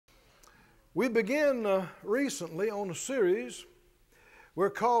We began recently on a series we're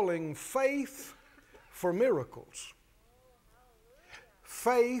calling Faith for Miracles.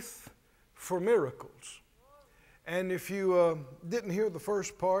 Faith for Miracles. And if you didn't hear the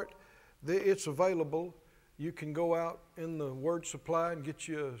first part, it's available. You can go out in the word supply and get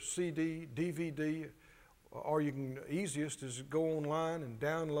you a CD, DVD, or you can, easiest is go online and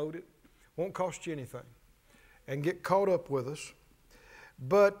download it. Won't cost you anything. And get caught up with us.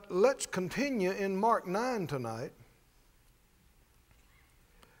 But let's continue in Mark 9 tonight.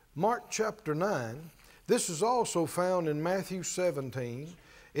 Mark chapter 9. This is also found in Matthew 17.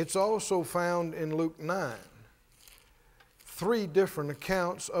 It's also found in Luke 9. Three different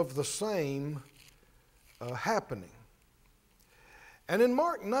accounts of the same happening. And in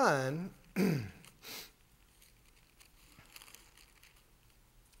Mark 9,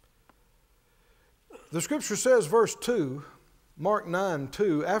 the scripture says, verse 2, Mark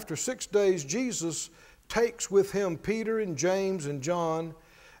 9:2, after 6 days Jesus takes with him Peter and James and John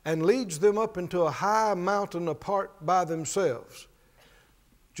and leads them up into a high mountain apart by themselves,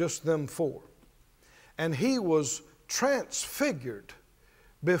 just them four. And he was transfigured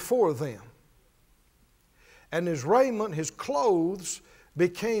before them. And his raiment, his clothes,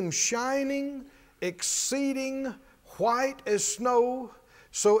 became shining, exceeding white as snow,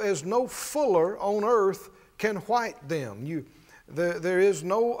 so as no fuller on earth can white them. There is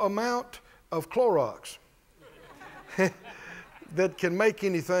no amount of Clorox that can make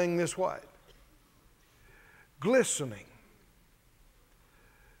anything this white. Glistening.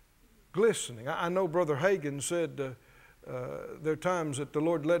 Glistening. I know Brother Hagin said there are times that the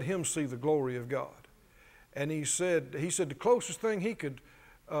Lord let him see the glory of God. And he said the closest thing he could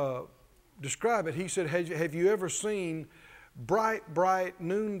describe it, he said, have you ever seen bright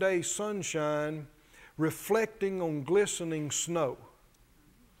noonday sunshine reflecting on glistening snow?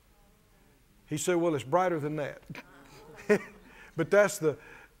 He said, well, it's brighter than that. But that's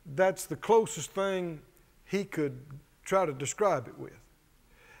the closest thing he could try to describe it with.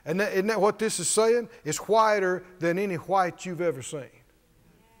 And isn't that what this is saying? It's whiter than any white you've ever seen.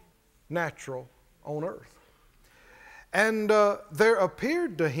 Natural on earth. And there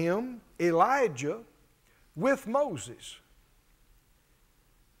appeared to him Elijah with Moses.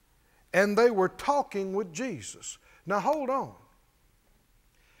 And they were talking with Jesus. Now hold on.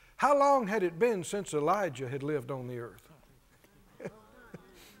 How long had it been since Elijah had lived on the earth?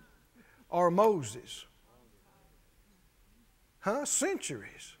 Or Moses? Huh?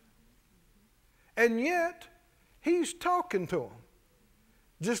 Centuries. And yet, he's talking to them.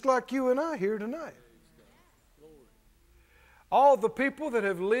 Just like you and I here tonight. All the people that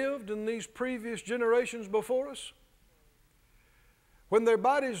have lived in these previous generations before us, when their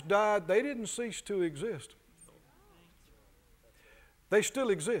bodies died, they didn't cease to exist. They still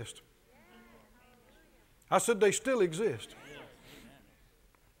exist. I said they still exist.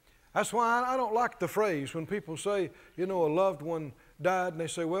 That's why I don't like the phrase when people say, you know, a loved one died and they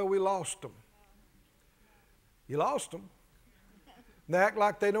say, well, we lost them. You lost them. They act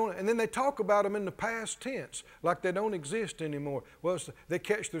like they don't, and then they talk about them in the past tense, like they don't exist anymore. Well, they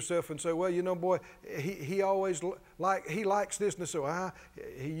catch themselves and say, well, you know, boy, he always he likes this, and they say, well,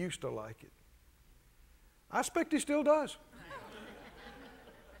 he used to like it. I expect he still does.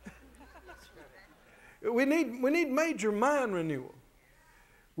 We need major mind renewal.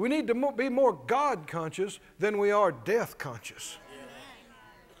 We need to be more God conscious than we are death conscious.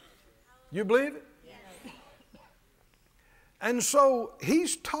 You believe it? And so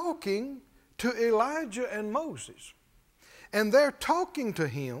he's talking to Elijah and Moses. And they're talking to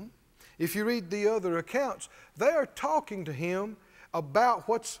him, if you read the other accounts, they are talking to him about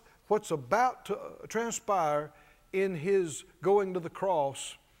what's about to transpire in his going to the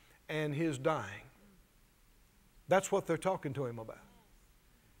cross and his dying. That's what they're talking to him about.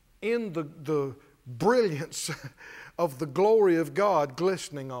 In the brilliance of the glory of God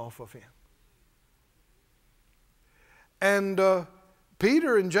glistening off of him. And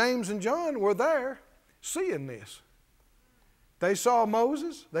Peter and James and John were there seeing this. They saw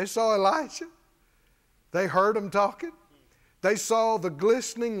Moses. They saw Elijah. They heard them talking. They saw the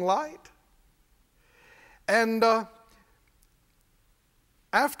glistening light. And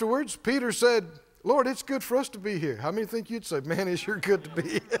afterwards, Peter said, Lord, it's good for us to be here. How many think you'd say, man, it's sure good to be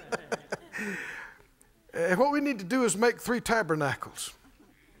here? And what we need to do is make 3 tabernacles.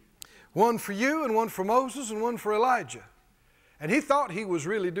 One for you, and one for Moses, and one for Elijah. And he thought he was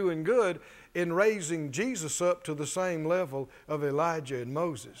really doing good in raising Jesus up to the same level of Elijah and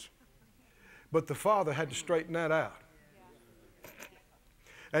Moses. But the Father had to straighten that out.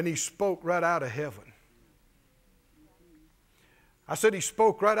 And he spoke right out of heaven. I said he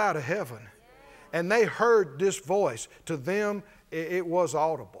spoke right out of heaven. And they heard this voice. To them, it was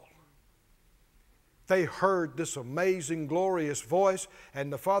audible. They heard this amazing, glorious voice,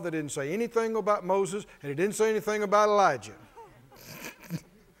 and the Father didn't say anything about Moses, and He didn't say anything about Elijah.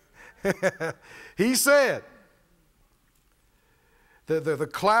 He said, the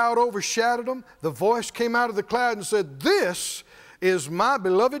cloud overshadowed them. The voice came out of the cloud and said, "This is my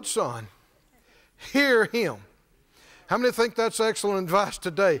beloved Son. Hear Him." How many think that's excellent advice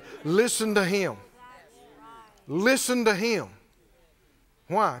today? Listen to Him. Listen to Him.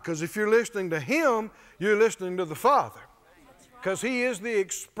 Why? Because if you're listening to Him, you're listening to the Father. Because He is the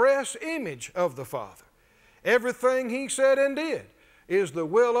express image of the Father. Everything He said and did is the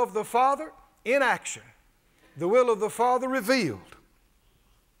will of the Father in action. The will of the Father revealed.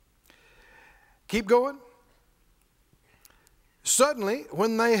 Keep going. Suddenly,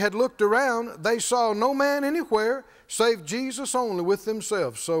 when they had looked around, they saw no man anywhere save Jesus only with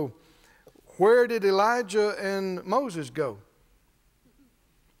themselves. So, where did Elijah and Moses go?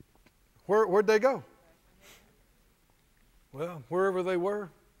 Where'd they go? Well, wherever they were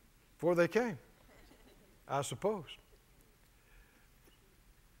before they came, I suppose.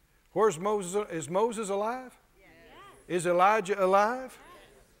 Where's Moses? Is Moses alive? Yes. Is Elijah alive?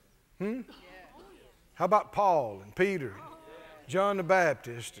 How about Paul and Peter, John the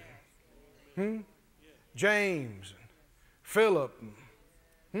Baptist, James, and Philip?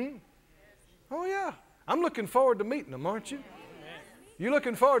 Oh yeah, I'm looking forward to meeting them, aren't you? You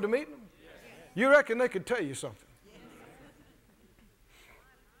looking forward to meeting them? You reckon they could tell you something?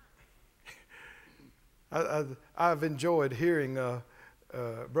 I've enjoyed hearing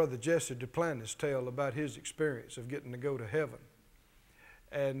Brother Jesse Duplantis tell about his experience of getting to go to heaven.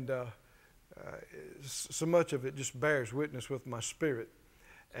 And so much of it just bears witness with my spirit.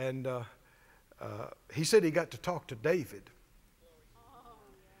 And he said he got to talk to David.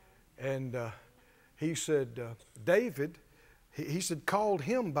 And he said, David, he said, called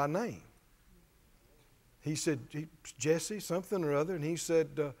him by name. He said, Jesse, something or other. And he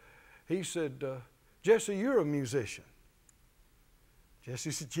said, Jesse, you're a musician.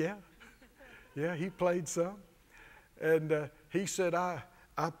 Jesse said, yeah. Yeah, he played some. And he said, I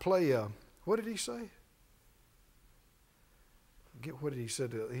play, what did he say? What did he say?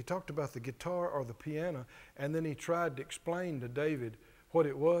 He talked about the guitar or the piano, and then he tried to explain to David what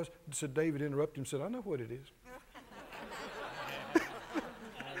it was. So David interrupted him and said, I know what it is.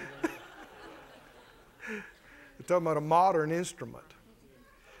 We're talking about a modern instrument.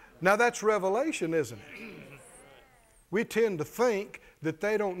 Now that's revelation, isn't it? We tend to think that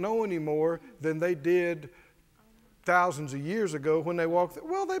they don't know any more than they did thousands of years ago when they walked.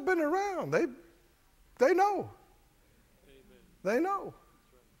 Well, they've been around. They know. They know.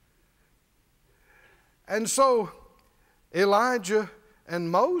 And so Elijah and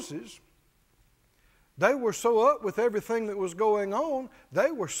Moses, they were so up with everything that was going on,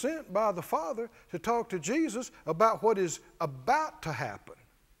 they were sent by the Father to talk to Jesus about what is about to happen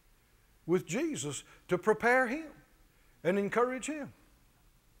with Jesus, to prepare Him and encourage Him.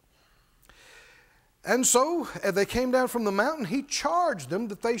 And so, as they came down from the mountain, He charged them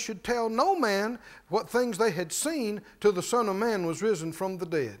that they should tell no man what things they had seen till the Son of Man was risen from the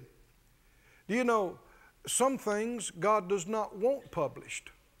dead. Do you know, some things God does not want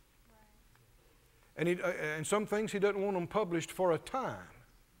published. And some things He doesn't want them published for a time.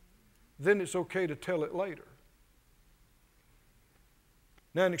 Then it's okay to tell it later.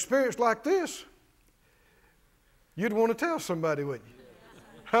 Now, an experience like this, you'd want to tell somebody, wouldn't you?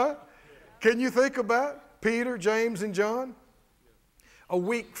 Huh? Can you think about Peter, James, and John? A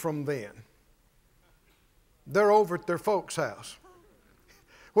week from then, they're over at their folks' house.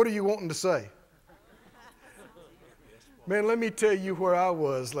 What are you wanting to say? Man, let me tell you where I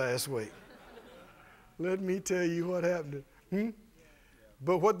was last week. Let me tell you what happened.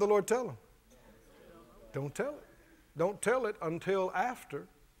 But what did the Lord tell them? Don't tell it. Don't tell it until after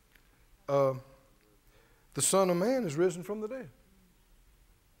the Son of Man is risen from the dead.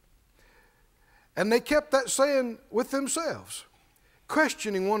 And they kept that saying with themselves,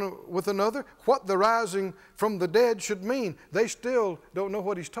 questioning one with another what the rising from the dead should mean. They still don't know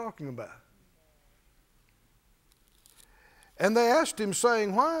what He's talking about. And they asked Him,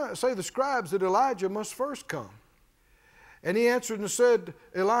 saying, why say the scribes that Elijah must first come? And He answered and said,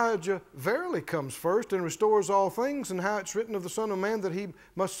 Elijah verily comes first and restores all things, and how it's written of the Son of Man that He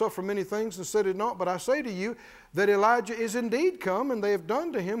must suffer many things, and said it not. But I say to you that Elijah is indeed come, and they have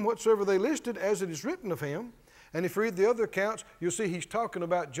done to him whatsoever they listed, as it is written of him. And if you read the other accounts, you'll see He's talking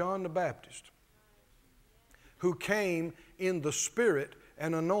about John the Baptist, who came in the spirit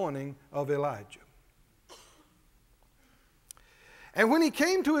and anointing of Elijah. And when he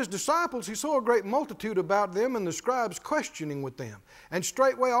came to his disciples, he saw a great multitude about them, and the scribes questioning with them. And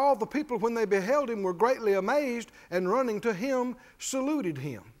straightway all the people, when they beheld him, were greatly amazed, and running to him, saluted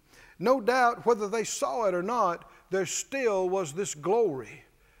him. No doubt, whether they saw it or not, there still was this glory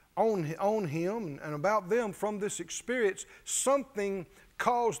on him and about them from this experience. Something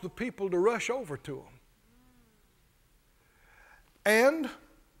caused the people to rush over to him. And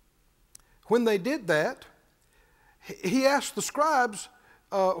when they did that, he asked the scribes,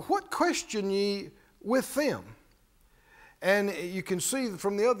 what question ye with them? And you can see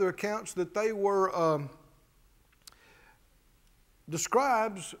from the other accounts that they were, the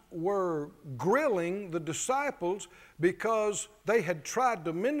scribes were grilling the disciples because they had tried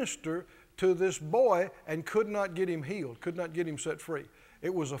to minister to this boy and could not get him healed, could not get him set free.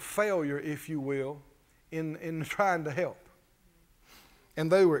 It was a failure, if you will, in trying to help.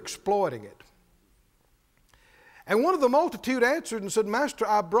 And they were exploiting it. And one of the multitude answered and said, Master,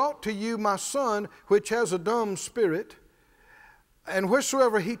 I brought to you my son, which has a dumb spirit. And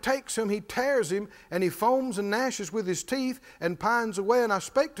wheresoever he takes him, he tears him, and he foams and gnashes with his teeth, and pines away. And I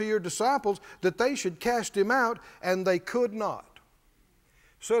spake to your disciples that they should cast him out, and they could not.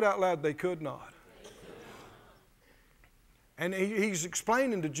 Said out loud, they could not. And he's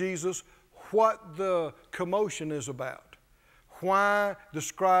explaining to Jesus what the commotion is about. Why the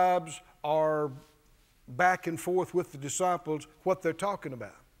scribes are back and forth with the disciples, what they're talking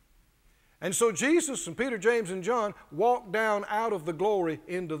about. And so Jesus and Peter, James, and John walked down out of the glory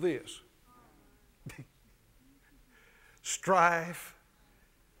into this. Strife,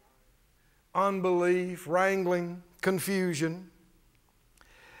 unbelief, wrangling, confusion.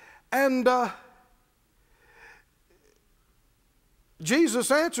 And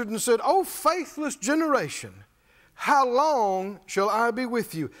Jesus answered and said, O faithless generation, how long shall I be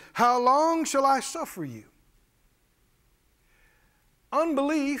with you? How long shall I suffer you?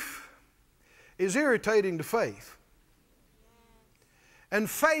 Unbelief is irritating to faith. And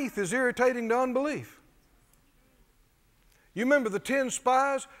faith is irritating to unbelief. You remember the 10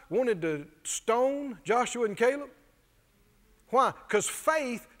 spies wanted to stone Joshua and Caleb? Why? Because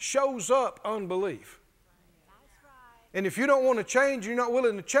faith shows up unbelief. And if you don't want to change, you're not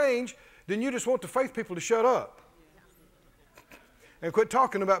willing to change, then you just want the faith people to shut up. And quit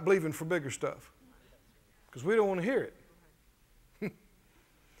talking about believing for bigger stuff. Because we don't want to hear it.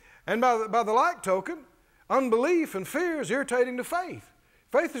 And by the like token, unbelief and fear is irritating to faith.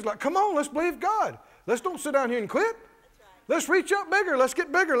 Faith is like, come on, let's believe God. Let's don't sit down here and quit. Let's reach up bigger. Let's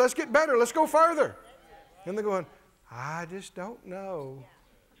get bigger. Let's get better. Let's go further. And they're going, I just don't know.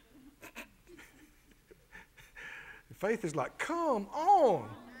 Faith is like, come on.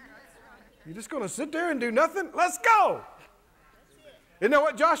 You're just going to sit there and do nothing? Let's go. Isn't that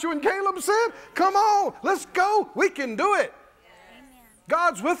what Joshua and Caleb said? Come on, let's go. We can do it.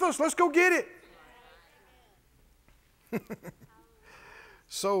 God's with us. Let's go get it.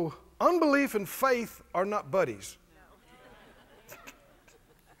 So unbelief and faith are not buddies.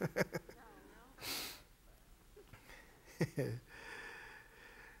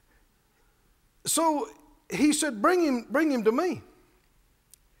 So he said, bring him to me.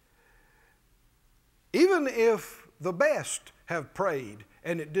 Even if the best have prayed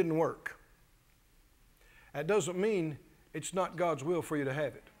and it didn't work, that doesn't mean it's not God's will for you to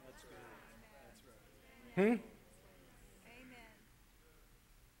have it. Amen.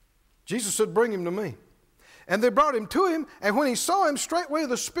 Jesus said, bring him to me. And they brought him to him, and when he saw him, straightway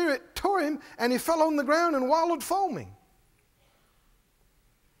the Spirit tore him, and he fell on the ground and wallowed foaming.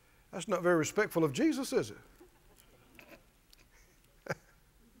 That's not very respectful of Jesus, is it?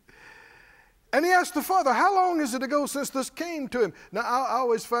 And he asked the Father, how long is it ago since this came to him? Now, I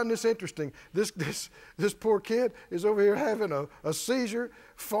always find this interesting. This poor kid is over here having a seizure,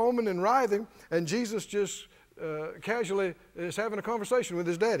 foaming and writhing, and Jesus just casually is having a conversation with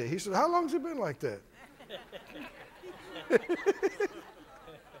his daddy. He said, how long has it been like that?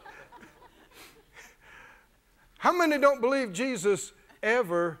 How many don't believe Jesus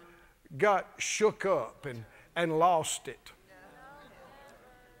ever got shook up and lost it?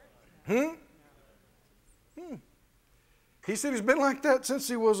 He said he's been like that since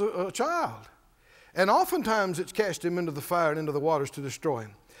he was a child. And oftentimes it's cast him into the fire and into the waters to destroy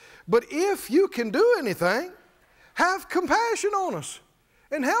him. But if you can do anything, have compassion on us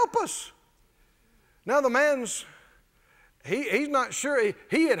and help us. Now the man's, he's not sure.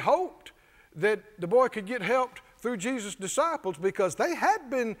 He had hoped that the boy could get helped through Jesus' disciples because they had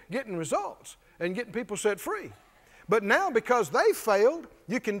been getting results and getting people set free. But now because they failed,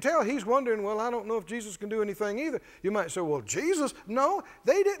 you can tell he's wondering, well, I don't know if Jesus can do anything either. You might say, well, Jesus, no,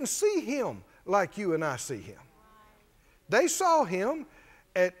 they didn't see him like you and I see him. They saw him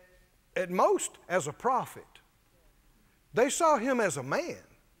at most as a prophet. They saw him as a man,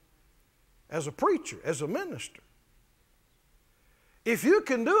 as a preacher, as a minister. If you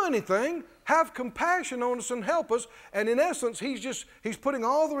can do anything, have compassion on us and help us. And in essence, he's putting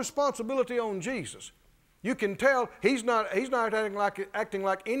all the responsibility on Jesus. You can tell he's not acting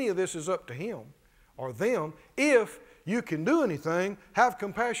like any of this is up to him or them. If you can do anything, have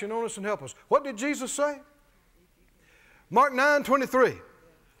compassion on us and help us. What did Jesus say? Mark 9:23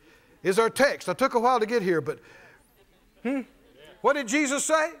 is our text. I took a while to get here, but what did Jesus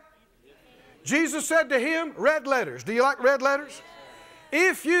say? Jesus said to him, red letters. Do you like red letters?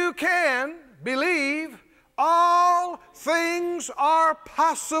 If you can believe, all things are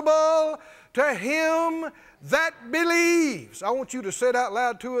possible to him that believes. I want you to say it out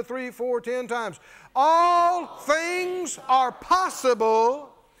loud 2 or 3, 4, 10 times. All things are possible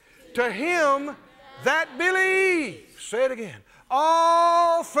to him that believes. Say it again.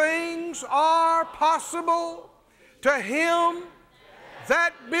 All things are possible to him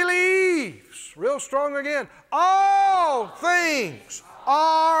that believes. Real strong again. All things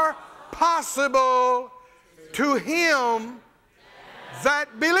are possible to him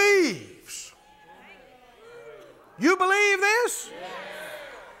that believes. You believe this? Yes.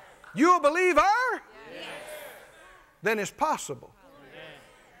 You a believer? Yes. Then it's possible. Yes.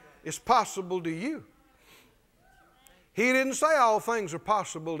 It's possible to you. He didn't say all things are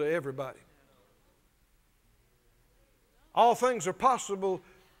possible to everybody. All things are possible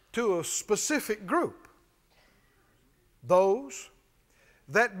to a specific group. Those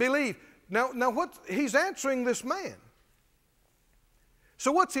that believe. Now what he's answering this man.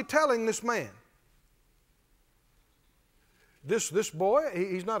 So what's he telling this man? This boy,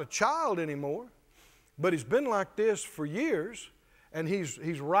 he's not a child anymore, but he's been like this for years, and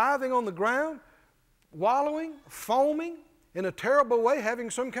he's writhing on the ground, wallowing, foaming in a terrible way,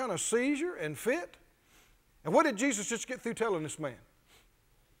 having some kind of seizure and fit. And what did Jesus just get through telling this man?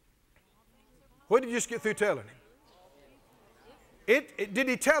 What did he just get through telling him? Did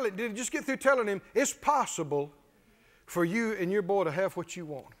he just get through telling him, it's possible for you and your boy to have what you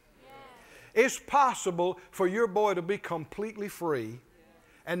want? It's possible for your boy to be completely free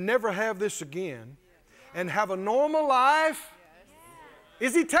and never have this again and have a normal life?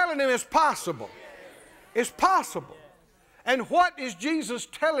 Is he telling him it's possible? It's possible. And what is Jesus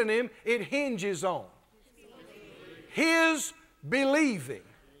telling him it hinges on? His believing.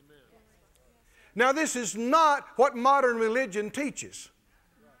 Now, this is not what modern religion teaches.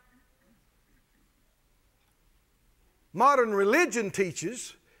 Modern religion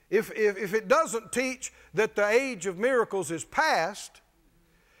teaches, if it doesn't teach that the age of miracles is past,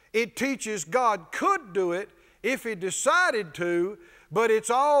 it teaches God could do it if He decided to, but it's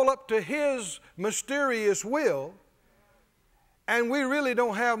all up to His mysterious will, and we really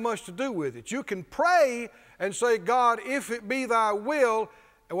don't have much to do with it. You can pray and say, God, if it be Thy will.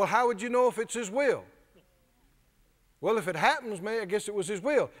 Well, how would you know if it's His will? Well, if it happens, I guess it was His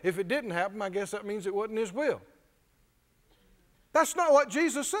will. If it didn't happen, I guess that means it wasn't His will. That's not what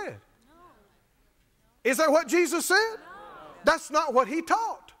Jesus said. Is that what Jesus said? That's not what He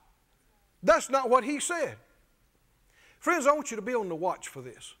taught. That's not what He said. Friends, I want you to be on the watch for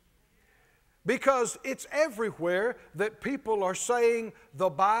this. Because it's everywhere that people are saying the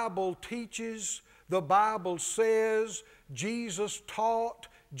Bible teaches, the Bible says, Jesus taught,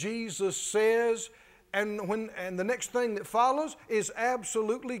 Jesus says, and the next thing that follows is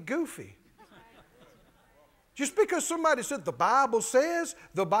absolutely goofy. Just because somebody said the Bible says,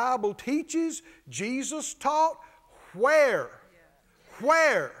 the Bible teaches, Jesus taught, where?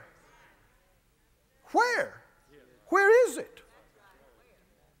 Where? Where? Where is it?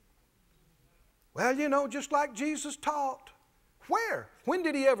 Well, you know, just like Jesus taught. Where? When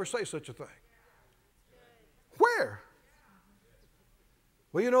did He ever say such a thing? Where?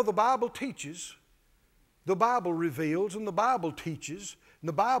 Well, you know, the Bible teaches, the Bible reveals, and the Bible teaches, and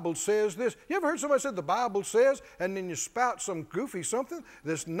the Bible says this. You ever heard somebody say the Bible says, and then you spout some goofy something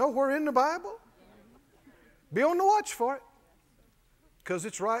that's nowhere in the Bible? Be on the watch for it, because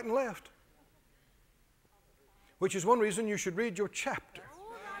it's right and left. Which is one reason you should read your chapter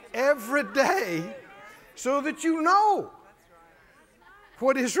every day so that you know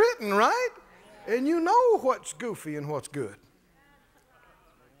what is written, right? And you know what's goofy and what's good.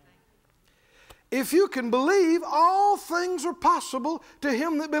 If you can believe, all things are possible to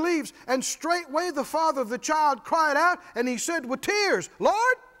him that believes. And straightway the father of the child cried out, and he said with tears,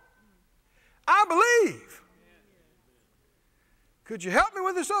 Lord, I believe. Could you help me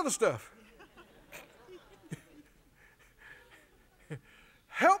with this other stuff?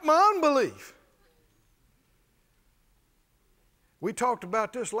 Help my unbelief. We talked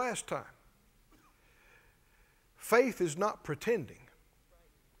about this last time. Faith is not pretending.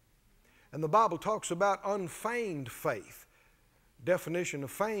 And the Bible talks about unfeigned faith. Definition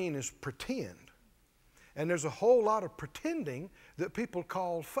of feign is pretend. And there's a whole lot of pretending that people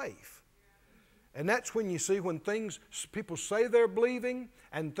call faith. And that's when you see when people say they're believing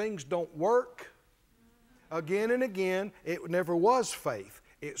and things don't work. Again and again, it never was faith.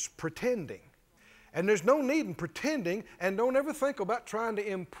 It's pretending. And there's no need in pretending, and don't ever think about trying to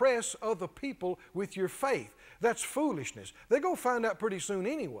impress other people with your faith. That's foolishness. They're going to find out pretty soon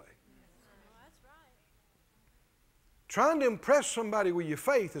anyway. Trying to impress somebody with your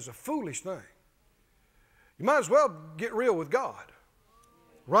faith is a foolish thing. You might as well get real with God.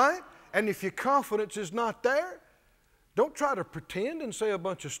 Right? And if your confidence is not there, don't try to pretend and say a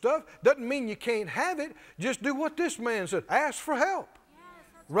bunch of stuff. Doesn't mean you can't have it. Just do what this man said. Ask for help.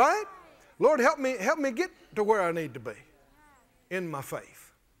 Yes, right? Lord, help me get to where I need to be in my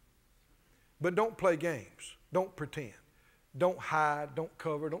faith. But don't play games. Don't pretend. Don't hide. Don't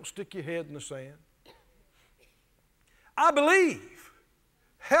cover. Don't stick your head in the sand. I believe.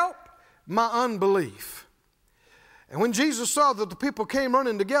 Help my unbelief. And when Jesus saw that the people came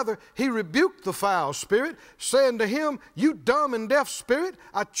running together, he rebuked the foul spirit, saying to him, "You dumb and deaf spirit,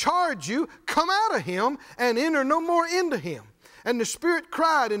 I charge you, come out of him and enter no more into him." And the spirit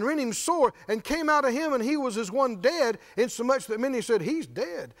cried and rent him sore and came out of him, and he was as one dead, insomuch that many said, "He's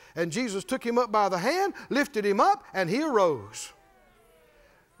dead." And Jesus took him up by the hand, lifted him up, and he arose.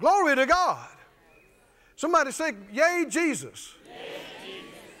 Glory to God. Somebody say, "Yay, Jesus." Yay, Jesus.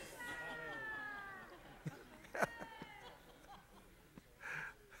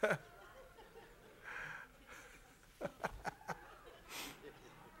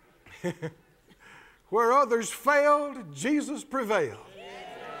 Where others failed, Jesus prevailed.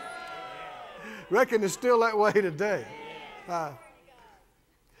 Reckon it's still that way today.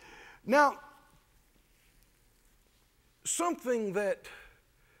 Now, something that,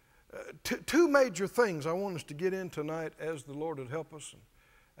 two major things I want us to get in tonight as the Lord would help us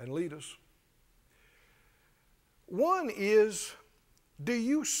and lead us. One is, do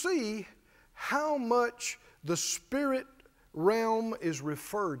you see how much the spirit realm is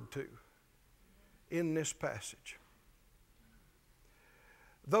referred to in this passage?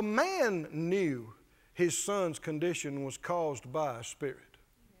 The man knew his son's condition was caused by a spirit.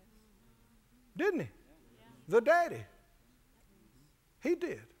 Didn't he? The daddy. He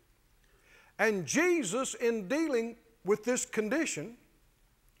did. And Jesus, in dealing with this condition,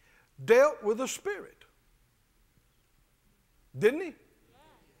 dealt with a spirit. Didn't he?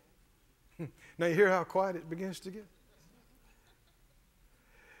 Now you hear how quiet it begins to get?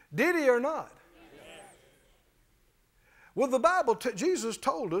 Did he or not? Well, the Bible, Jesus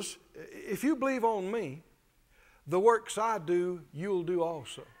told us, if you believe on me, the works I do, you'll do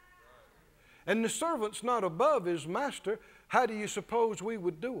also. And the servant's not above his master. How do you suppose we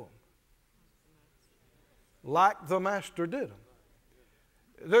would do them? Like the master did them.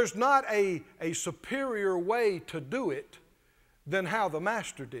 There's not a superior way to do it than how the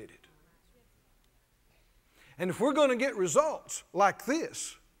master did it. And if we're going to get results like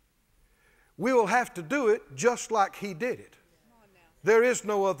this, we will have to do it just like he did it. There is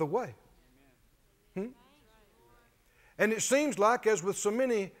no other way. And it seems like, as with so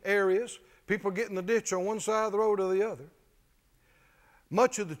many areas, people get in the ditch on one side of the road or the other.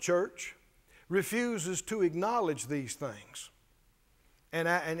 Much of the church refuses to acknowledge these things and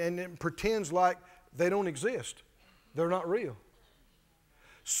it pretends like they don't exist. They're not real.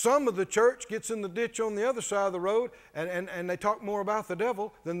 Some of the church gets in the ditch on the other side of the road and they talk more about the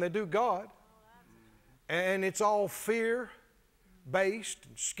devil than they do God. And it's all fear-based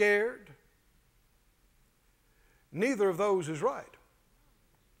and scared. Neither of those is right.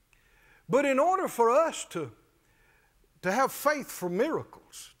 But in order for us to have faith for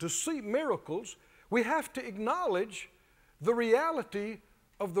miracles, to see miracles, we have to acknowledge the reality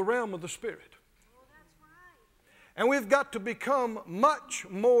of the realm of the Spirit. And we've got to become much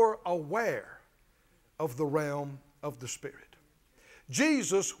more aware of the realm of the Spirit.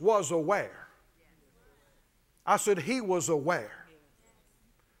 Jesus was aware. I said he was aware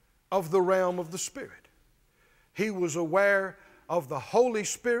of the realm of the Spirit. He was aware of the Holy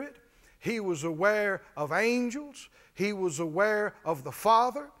Spirit. He was aware of angels. He was aware of the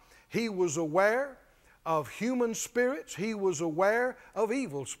Father. He was aware of human spirits. He was aware of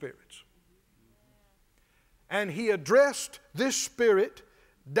evil spirits. And he addressed this spirit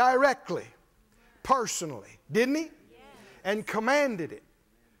directly, personally, didn't he? Yes. And commanded it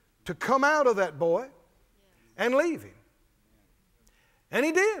to come out of that boy and leave him. And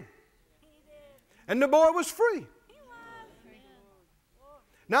he did. And the boy was free.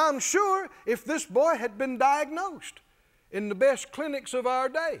 Now, I'm sure if this boy had been diagnosed in the best clinics of our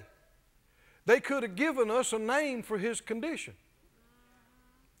day, they could have given us a name for his condition.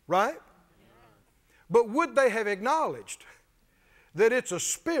 Right? But would they have acknowledged that it's a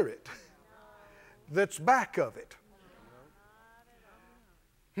spirit that's back of it?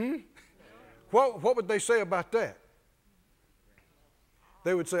 What would they say about that?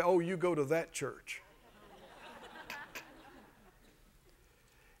 They would say, oh, you go to that church.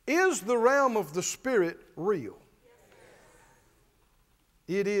 Is the realm of the spirit real?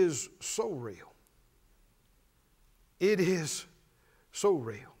 It is so real. It is so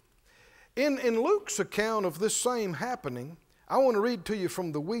real. In Luke's account of this same happening, I want to read to you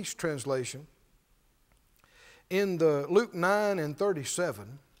from the Weiss translation. In the Luke 9 and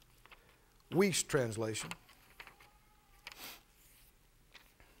 37, Weiss translation.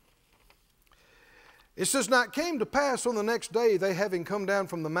 It says, now it came to pass on the next day, they having come down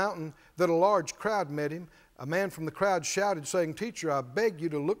from the mountain, that a large crowd met him. A man from the crowd shouted, saying, Teacher, I beg you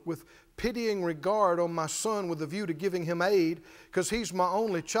to look with pitying regard on my son with a view to giving him aid, because he's my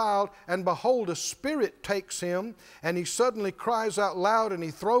only child. And behold, a spirit takes him, and he suddenly cries out loud, and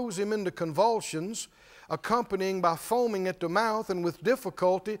he throws him into convulsions, accompanying by foaming at the mouth, and with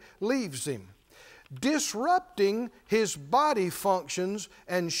difficulty leaves him, disrupting his body functions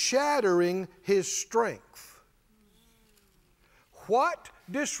and shattering his strength. What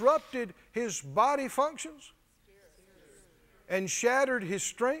disrupted his body functions and shattered his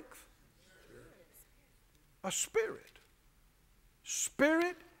strength? A spirit.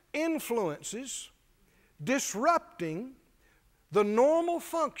 Spirit influences disrupting the normal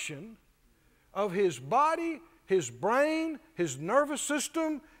function of his body, his brain, his nervous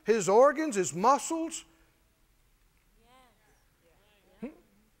system, his organs, his muscles.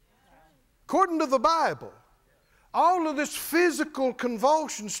 According to the Bible, all of this physical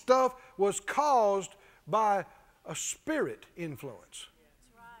convulsion stuff was caused by a spirit influence.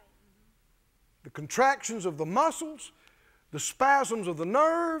 The contractions of the muscles, the spasms of the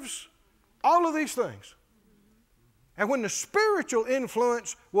nerves, all of these things. And when the spiritual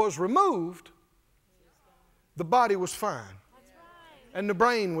influence was removed, the body was fine. And the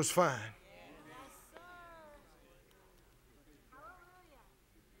brain was fine.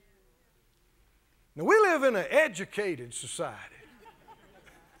 Now, we live in an educated society,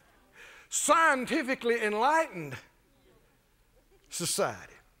 scientifically enlightened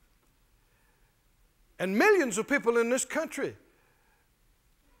society. And millions of people in this country,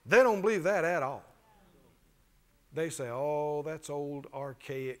 they don't believe that at all. They say, oh, that's old,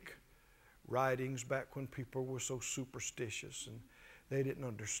 archaic writings back when people were so superstitious and they didn't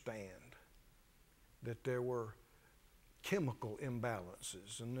understand that there were chemical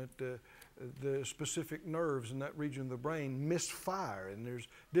imbalances and that the specific nerves in that region of the brain misfire and there's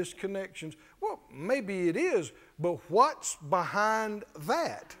disconnections. Well, maybe it is, but what's behind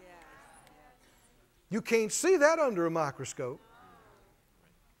that? You can't see that under a microscope.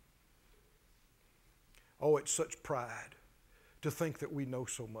 Oh, it's such pride to think that we know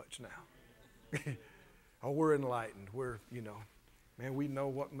so much now. Oh, we're enlightened. We're, man, we know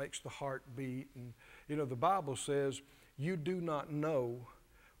what makes the heart beat. And, the Bible says you do not know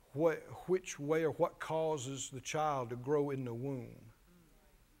which way or what causes the child to grow in the womb.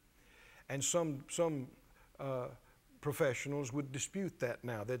 And some professionals would dispute that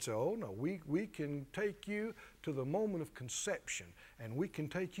now. They'd say, oh, no, we can take you to the moment of conception, and we can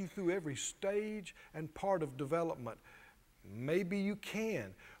take you through every stage and part of development. Maybe you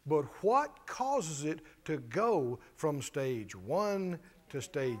can, but what causes it to go from stage 1 to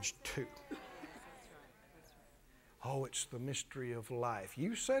stage 2? Oh, it's the mystery of life.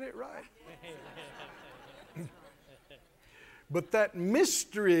 You said it right. But that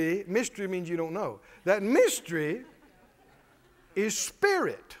mystery means you don't know. That mystery is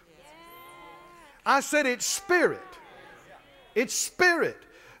spirit. I said it's spirit. It's spirit.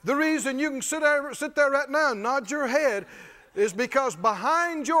 The reason you can sit there right now and nod your head is because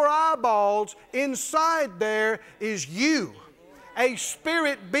behind your eyeballs, inside there is you, a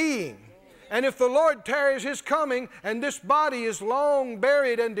spirit being. And if the Lord tarries His coming and this body is long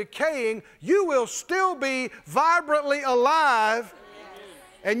buried and decaying, you will still be vibrantly alive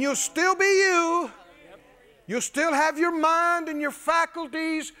and you'll still be you. You'll still have your mind and your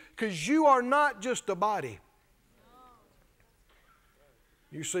faculties because you are not just a body.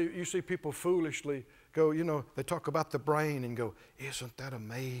 You see people foolishly go, they talk about the brain and go, isn't that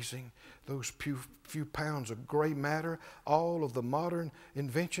amazing? Those few pounds of gray matter, all of the modern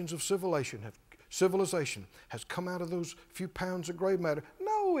inventions of civilization has come out of those few pounds of gray matter.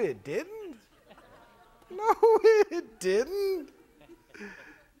 No, it didn't. No, it didn't.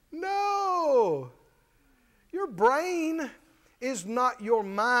 brain is not your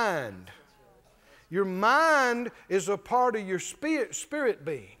mind. Your mind is a part of your spirit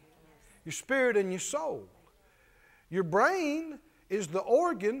being, your spirit and your soul. Your brain is the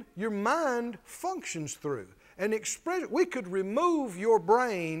organ your mind functions through. And we could remove your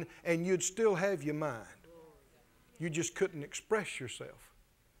brain and you'd still have your mind. You just couldn't express yourself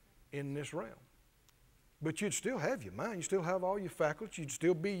in this realm. But you'd still have your mind. You still have all your faculties. You'd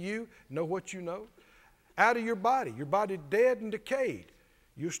still be you, know what you know. Out of your body dead and decayed,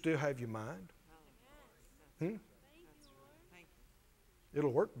 you still have your mind.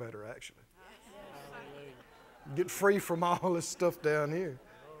 It'll work better, actually. Get free from all this stuff down here.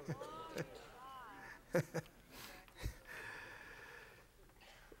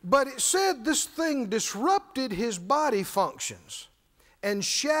 But it said this thing disrupted his body functions and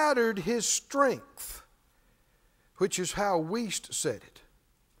shattered his strength, which is how Wiest said it.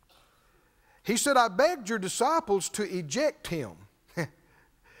 He said, I begged your disciples to eject him,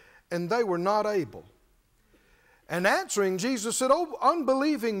 and they were not able. And answering, Jesus said, O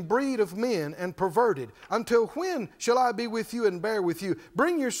unbelieving breed of men and perverted, until when shall I be with you and bear with you?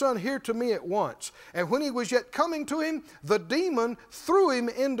 Bring your son here to me at once. And when he was yet coming to him, the demon threw him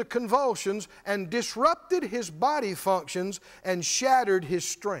into convulsions and disrupted his body functions and shattered his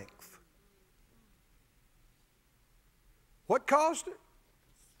strength. What caused it?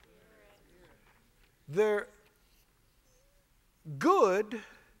 Their good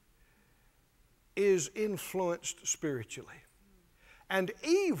is influenced spiritually, and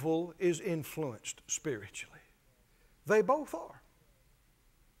evil is influenced spiritually. They both are.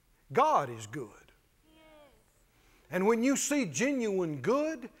 God is good. And when you see genuine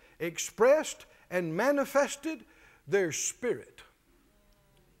good expressed and manifested, there's spirit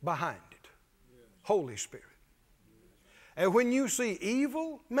behind it. Holy Spirit. And when you see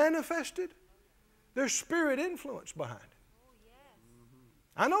evil manifested, there's spirit influence behind it.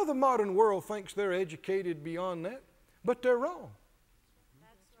 I know the modern world thinks they're educated beyond that, but they're wrong.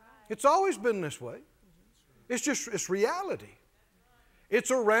 It's always been this way. It's reality.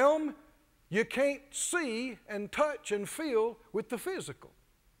 It's a realm you can't see and touch and feel with the physical,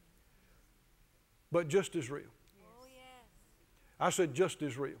 but just as real. I said just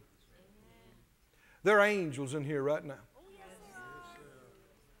as real. There are angels in here right now.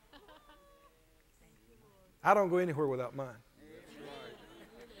 I don't go anywhere without mine.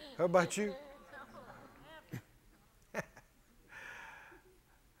 How about you?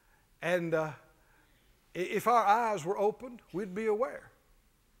 And if our eyes were opened, we'd be aware.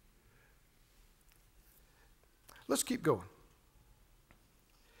 Let's keep going.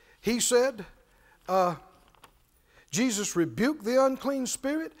 He said, Jesus rebuked the unclean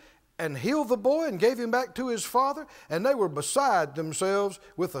spirit and healed the boy and gave him back to his father, and they were beside themselves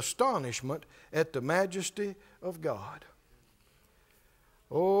with astonishment at the majesty of God.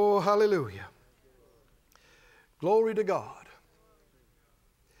 Oh, hallelujah. Glory to God.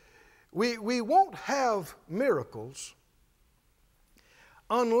 We won't have miracles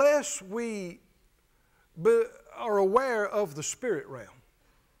unless we are aware of the spirit realm.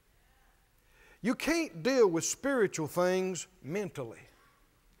 You can't deal with spiritual things mentally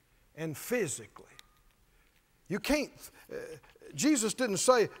and physically. You can't. Jesus didn't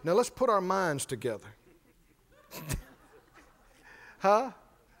say, now let's put our minds together. Huh?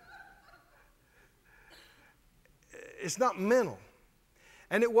 It's not mental.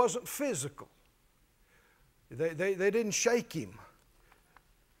 And it wasn't physical. They didn't shake him,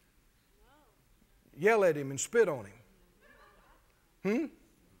 yell at him and spit on him.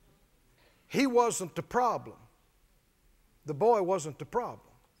 He wasn't the problem. The boy wasn't the problem.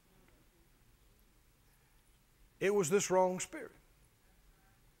 It was this wrong spirit.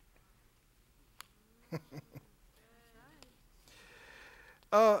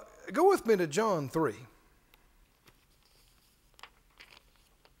 Go with me to John 3.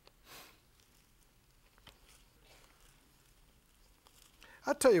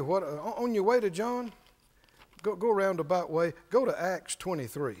 I tell you what, on your way to John, go around about way, go to Acts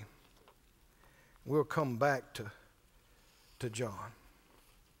 23. We'll come back to John.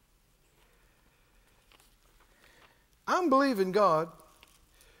 I'm believing God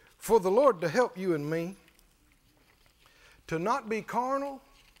for the Lord to help you and me to not be carnal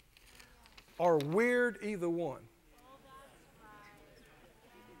or weird, either one.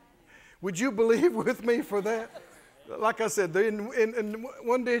 Would you believe with me for that? Like I said, they're in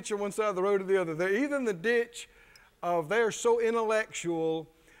one ditch or one side of the road or the other. They're either in the ditch of they're so intellectual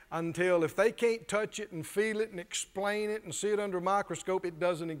until if they can't touch it and feel it and explain it and see it under a microscope, it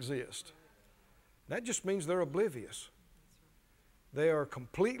doesn't exist. That just means they're oblivious. They are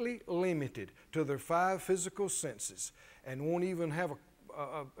completely limited to their 5 physical senses and won't even have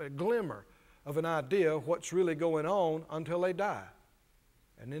a glimmer of an idea of what's really going on until they die.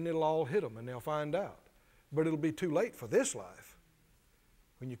 And then it'll all hit them and they'll find out. But it'll be too late for this life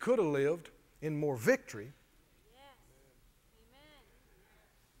when you could have lived in more victory.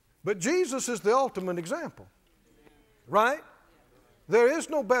 But Jesus is the ultimate example, right? There is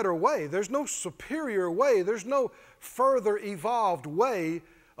no better way. There's no superior way. There's no further evolved way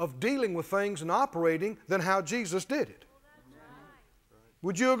of dealing with things and operating than how Jesus did it.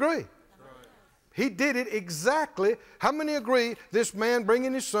 Would you agree? He did it exactly. How many agree this man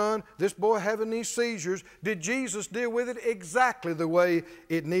bringing his son, this boy having these seizures, did Jesus deal with it exactly the way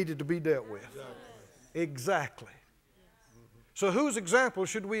it needed to be dealt with? Exactly. So whose example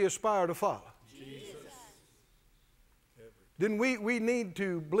should we aspire to follow? Jesus. Then we need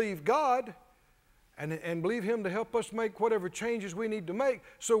to believe God and believe Him to help us make whatever changes we need to make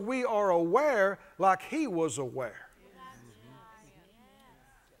so we are aware like He was aware.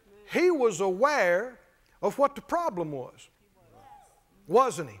 He was aware of what the problem was,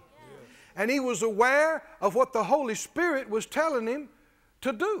 wasn't He? And He was aware of what the Holy Spirit was telling Him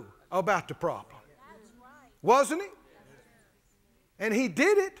to do about the problem, wasn't He? And He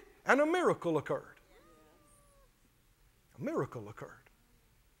did it, and a miracle occurred. A miracle occurred.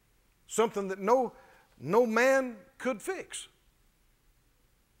 Something that no man could fix.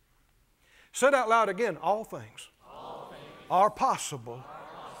 Said out loud again, all things are possible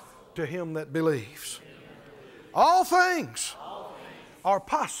to him that believes. All things are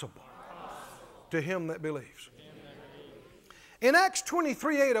possible to him that believes. In Acts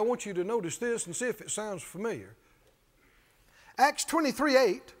 23:8, I want you to notice this and see if it sounds familiar. Acts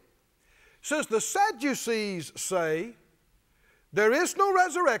 23:8 says, the Sadducees say, there is no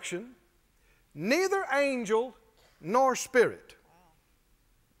resurrection, neither angel nor spirit.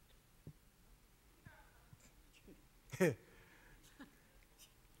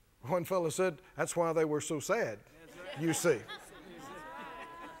 One fellow said, that's why they were so sad, you see.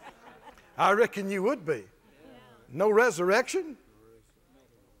 I reckon you would be. No resurrection?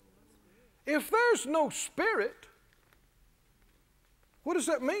 If there's no spirit, what does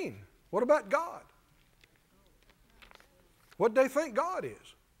that mean? What about God? What do they think God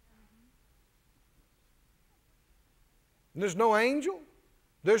is? And there's no angel?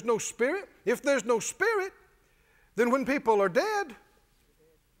 There's no spirit? If there's no spirit, then when people are dead,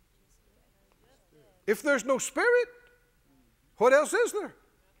 if there's no spirit, what else is there?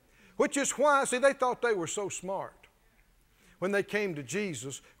 Which is why, see, they thought they were so smart when they came to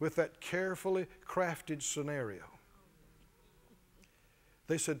Jesus with that carefully crafted scenario.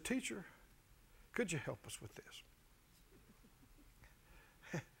 They said, teacher, could you help us with this?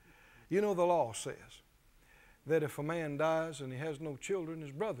 You know, the law says that if a man dies and he has no children,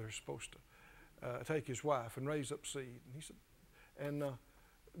 his brother is supposed to take his wife and raise up seed. And he said, and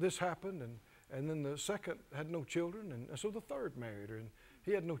this happened, and then the second had no children, and so the third married her, and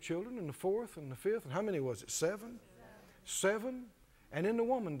he had no children, and the fourth and the fifth, and how many was it? 7? 7, and then the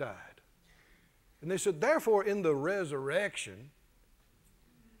woman died. And they said, therefore, in the resurrection,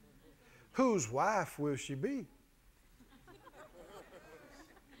 whose wife will she be?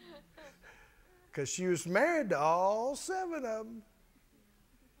 Because she was married to all 7 of them.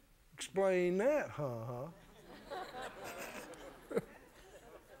 Explain that, huh?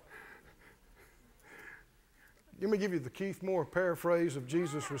 Let me give you the Keith Moore paraphrase of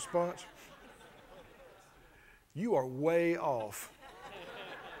Jesus' response. You are way off.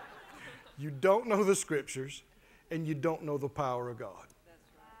 You don't know the Scriptures, and you don't know the power of God.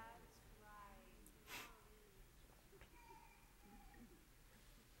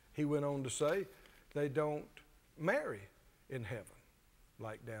 He went on to say, they don't marry in heaven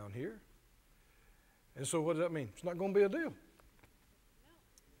like down here. And so what does that mean? It's not going to be a deal.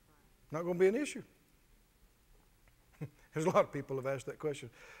 Not going to be an issue. There's a lot of people have asked that question.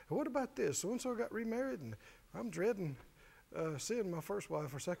 What about this? So-and-so got remarried, and I'm dreading seeing my first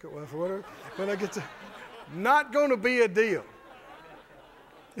wife or second wife or whatever when I get to... Not going to be a deal.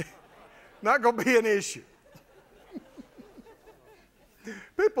 Not going to be an issue.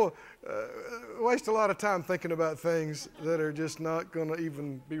 People waste a lot of time thinking about things that are just not going to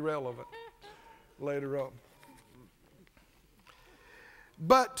even be relevant later on.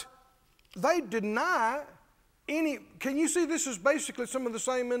 But they deny any... Can you see this is basically some of the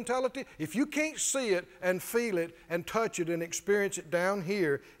same mentality? If you can't see it and feel it and touch it and experience it down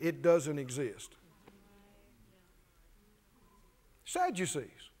here, it doesn't exist.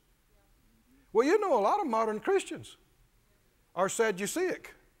 Sadducees. Well, you know, a lot of modern Christians are Sadduceic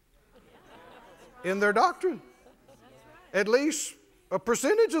in their doctrine. At least a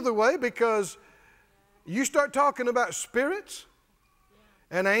percentage of the way, because you start talking about spirits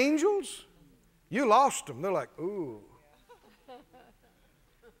and angels, you lost them. They're like, ooh.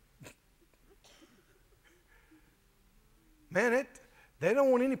 Man, they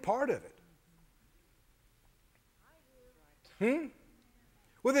don't want any part of it.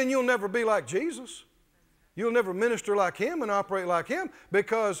 Well, then you'll never be like Jesus. You'll never minister like Him and operate like Him,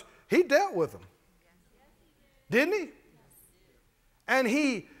 because He dealt with them. Didn't He? And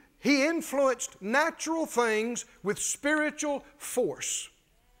He influenced natural things with spiritual force.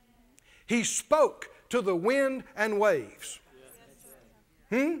 He spoke to the wind and waves.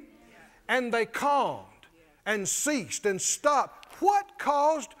 And they calmed and ceased and stopped. What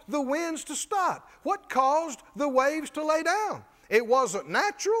caused the winds to stop? What caused the waves to lay down? It wasn't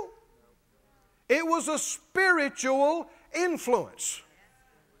natural. It was a spiritual influence.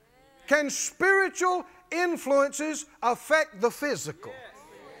 Can spiritual influences affect the physical?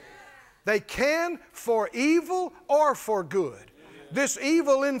 They can, for evil or for good. This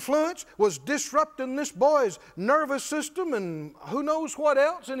evil influence was disrupting this boy's nervous system and who knows what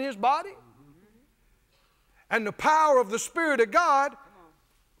else in his body. And the power of the Spirit of God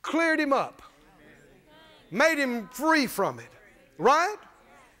cleared him up, made him free from it. Right?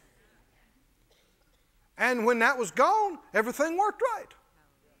 And when that was gone, everything worked right.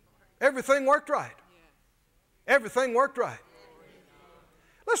 Everything worked right. Everything worked right.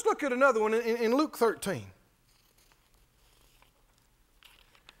 Let's look at another one in Luke 13.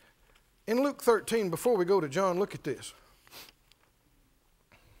 In Luke 13, before we go to John, look at this.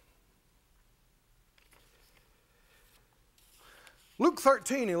 Luke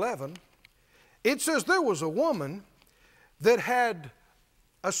 13:11, it says there was a woman that had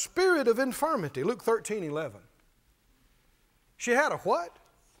a spirit of infirmity. Luke 13:11. She had a what?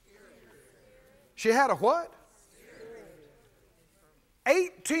 She had a what?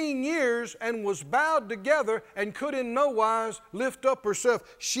 18 years and was bowed together and could in no wise lift up herself.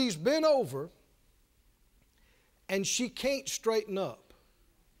 She's bent over and she can't straighten up.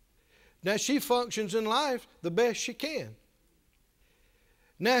 Now she functions in life the best she can.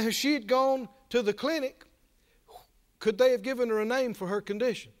 Now if she had gone to the clinic, could they have given her a name for her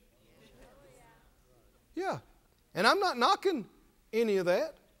condition? Yeah. And I'm not knocking any of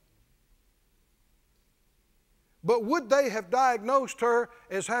that. But would they have diagnosed her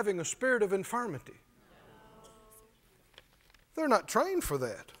as having a spirit of infirmity? They're not trained for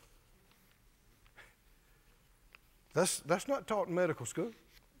that. That's not taught in medical school.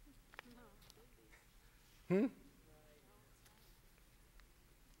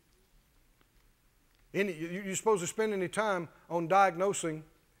 You're supposed to spend any time on diagnosing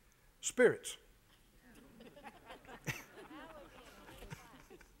spirits.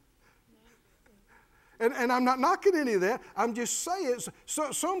 And I'm not knocking any of that. I'm just saying,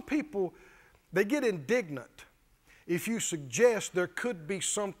 some people, they get indignant if you suggest there could be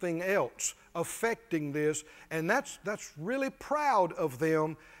something else affecting this, and that's really proud of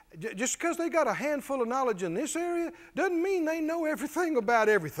them. Just because they got a handful of knowledge in this area doesn't mean they know everything about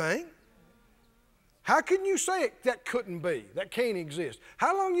everything. How can you say that couldn't be, that can't exist?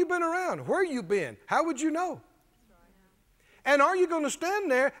 How long you been around? Where you been? How would you know? And are you going to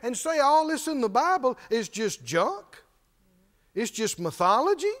stand there and say all this in the Bible is just junk? It's just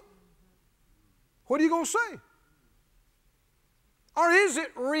mythology? What are you going to say? Or is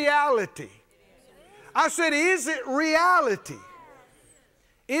it reality? I said, is it reality?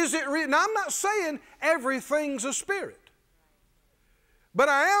 Is it real? Now, I'm not saying everything's a spirit. But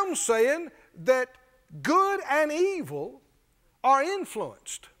I am saying that good and evil are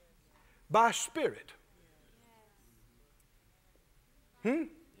influenced by spirit.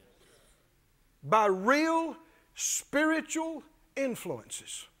 By real spiritual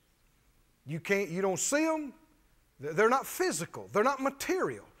influences. You don't see them. They're not physical. They're not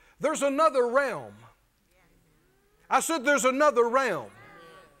material. There's another realm. I said there's another realm.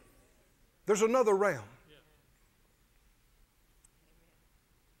 There's another realm.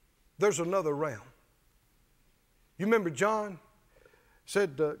 There's another realm. You remember John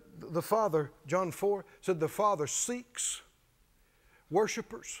said the Father, John 4, said the Father seeks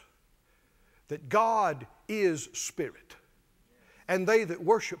worshipers, that God is spirit, and they that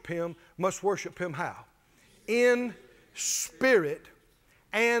worship Him must worship Him how? In spirit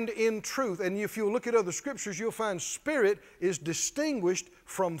and in truth. And if you look at other scriptures, you'll find spirit is distinguished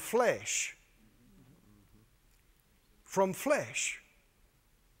from flesh. From flesh.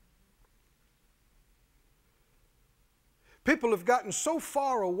 People have gotten so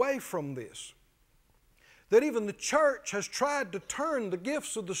far away from this that even the church has tried to turn the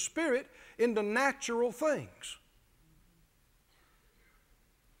gifts of the Spirit into natural things.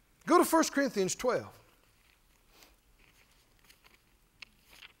 Go to 1 Corinthians 12.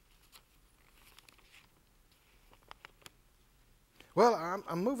 Well,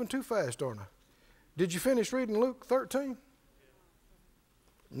 I'm moving too fast, aren't I? Did you finish reading Luke 13?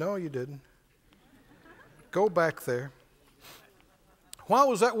 No, you didn't. Go back there. Why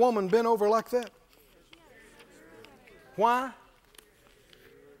was that woman bent over like that? Why?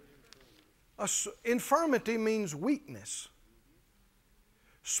 Infirmity means weakness.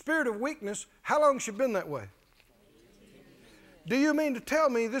 Spirit of weakness, how long has she been that way? Do you mean to tell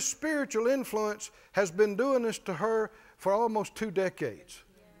me this spiritual influence has been doing this to her for almost 2 decades?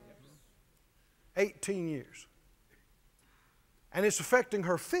 18 years. And it's affecting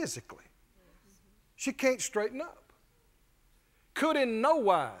her physically. She can't straighten up. Could in no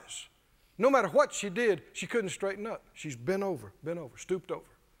wise, no matter what she did, she couldn't straighten up. She's bent over, stooped over.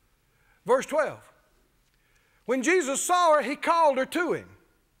 Verse 12. When Jesus saw her, he called her to him.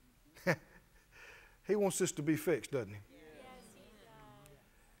 He wants this to be fixed, doesn't he?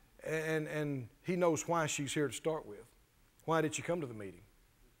 And he knows why she's here to start with. Why did she come to the meeting?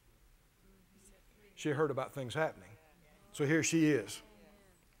 She heard about things happening. So here she is.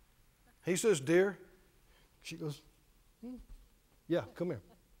 He says, dear. She goes, yeah, come here.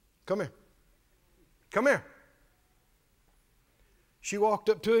 Come here. Come here. She walked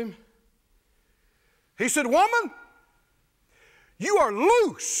up to him. He said, woman, you are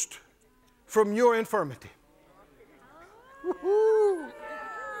loosed from your infirmity. Woo-hoo.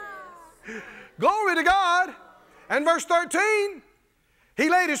 Glory to God. And verse 13, he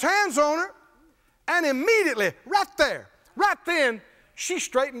laid his hands on her, and immediately, right there, right then, she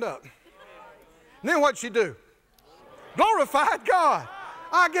straightened up. And then what'd she do? Glorified God.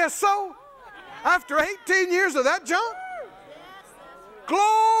 I guess so. After 18 years of that junk,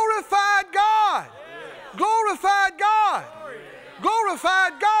 glorified God. Glorified God.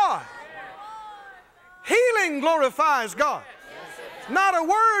 Glorified God. Healing glorifies God. Not a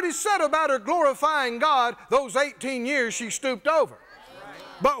word is said about her glorifying God those 18 years she stooped over.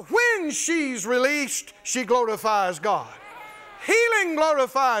 But when she's released, she glorifies God. Healing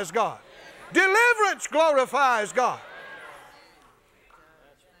glorifies God. Deliverance glorifies God.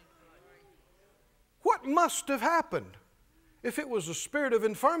 What must have happened if it was a spirit of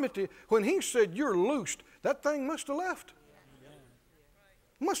infirmity? When he said, you're loosed, that thing must have left.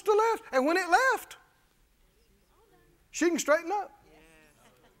 Must have left. And when it left, she can straighten up.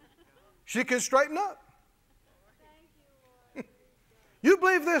 She can straighten up. You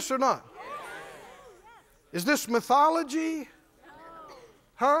believe this or not? Is this mythology?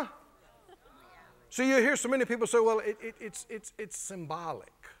 Huh? See, you hear so many people say, well, it's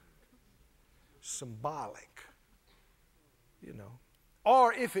symbolic. Symbolic. You know.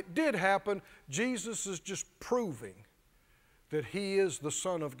 Or if it did happen, Jesus is just proving that he is the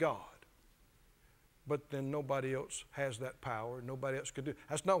Son of God. But then nobody else has that power. Nobody else could do it.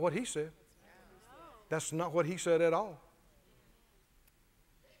 That's not what he said. That's not what he said at all.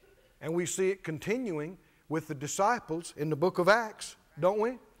 And we see it continuing with the disciples in the book of Acts, don't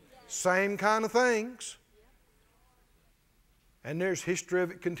we? Same kind of things. And there's history of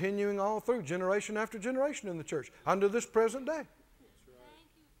it continuing all through, generation after generation in the church, under this present day.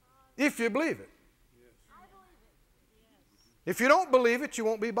 If you believe it. If you don't believe it, you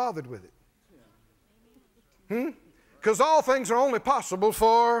won't be bothered with it. Because all things are only possible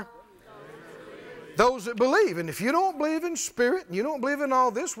for those that believe. And if you don't believe in spirit, and you don't believe in all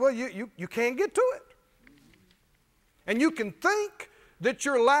this, well, you can't get to it. And you can think that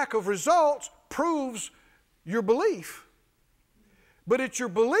your lack of results proves your belief. But it's your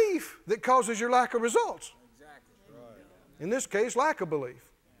belief that causes your lack of results. In this case, lack of belief.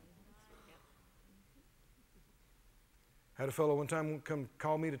 I had a fellow one time come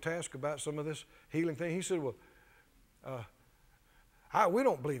call me to task about some of this healing thing. He said, well, we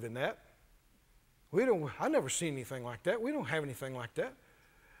don't believe in that. I never seen anything like that. We don't have anything like that.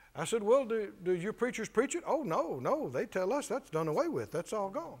 I said, well, do your preachers preach it? Oh, no. They tell us that's done away with. That's all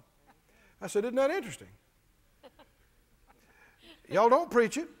gone. I said, isn't that interesting? Y'all don't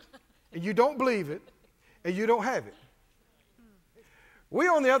preach it, and you don't believe it, and you don't have it. We,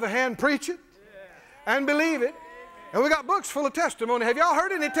 on the other hand, preach it and believe it, and we got books full of testimony. Have y'all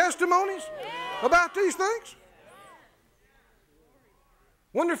heard any testimonies about these things?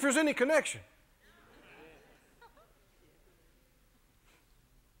 Wonder if there's any connection.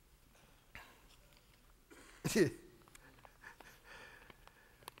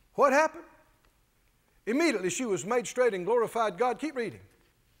 What happened? Immediately she was made straight and glorified God. Keep reading.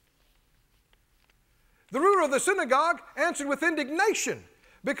 The ruler of the synagogue answered with indignation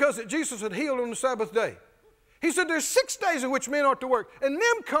because that Jesus had healed on the Sabbath day. He said there's 6 days in which men ought to work, and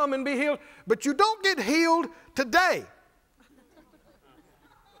them come and be healed, but you don't get healed today.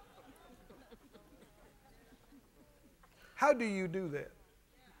 How do you do that?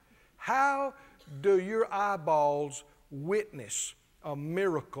 How do your eyeballs witness a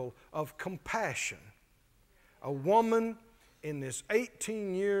miracle of compassion? A woman in this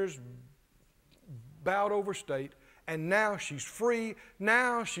 18 years bowed over state, and now she's free.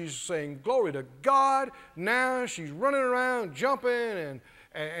 Now she's saying glory to God. Now she's running around, jumping,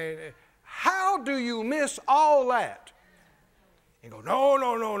 and how do you miss all that? And go,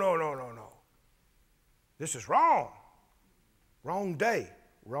 no. This is wrong. Wrong day.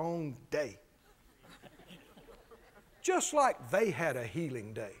 Wrong day. Just like they had a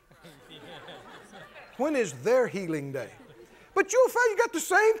healing day. When is their healing day? But you'll find you got the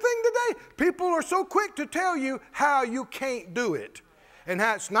same thing today. People are so quick to tell you how you can't do it and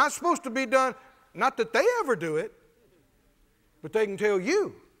how it's not supposed to be done. Not that they ever do it, but they can tell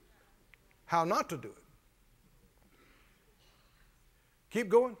you how not to do it. Keep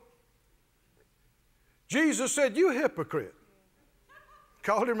going. Jesus said, you hypocrite.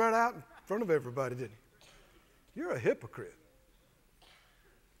 Called him right out in front of everybody, didn't he? You're a hypocrite.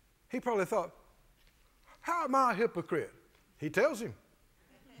 He probably thought, how am I a hypocrite? He tells him,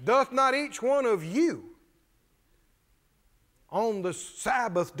 doth not each one of you on the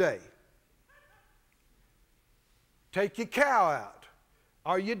Sabbath day take your cow out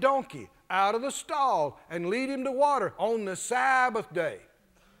or your donkey out of the stall and lead him to water on the Sabbath day?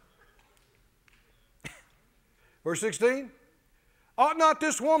 Verse 16, ought not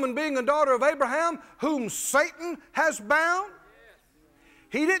this woman, being a daughter of Abraham, whom Satan has bound?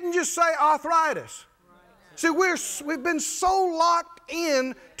 He didn't just say arthritis. See, we've been so locked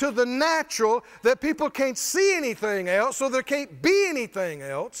in to the natural that people can't see anything else, so there can't be anything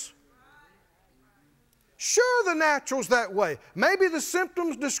else. Sure, the natural's that way. Maybe the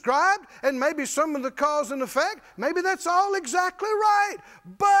symptoms described and maybe some of the cause and effect, maybe that's all exactly right.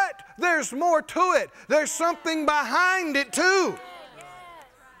 But there's more to it. There's something behind it too.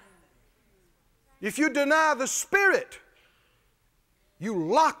 If you deny the Spirit,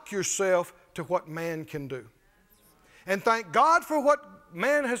 you lock yourself to what man can do. And thank God for what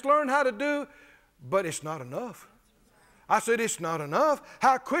man has learned how to do, but it's not enough. I said it's not enough.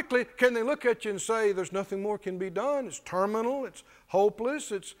 How quickly can they look at you and say there's nothing more can be done? It's terminal, it's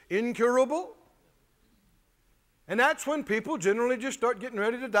hopeless, it's incurable. And that's when people generally just start getting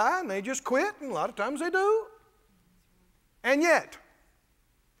ready to die and they just quit, and a lot of times they do. And yet,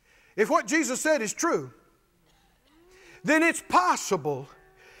 if what Jesus said is true, then it's possible,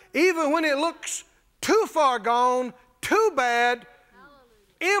 even when it looks too far gone, too bad,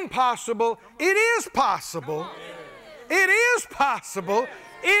 impossible, it is possible. It is possible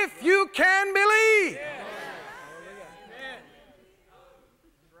if you can believe.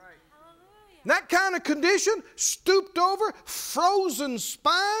 That kind of condition, stooped over, frozen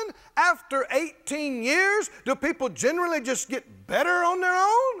spine, after 18 years, do people generally just get better on their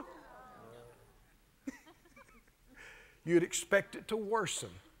own? You'd expect it to worsen.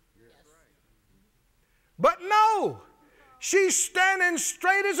 But no, she's standing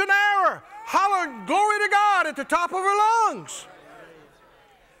straight as an arrow, hollering glory to God at the top of her lungs.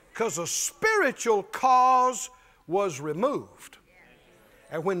 Because a spiritual cause was removed.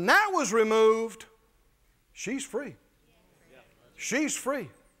 And when that was removed, she's free. She's free.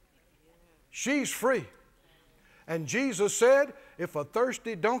 She's free. And Jesus said, if a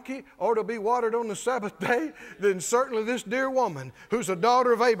thirsty donkey ought to be watered on the Sabbath day, then certainly this dear woman, who's a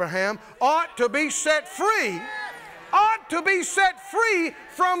daughter of Abraham, ought to be set free. Ought to be set free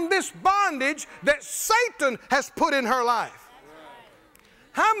from this bondage that Satan has put in her life.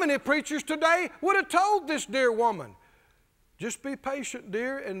 How many preachers today would have told this dear woman, just be patient,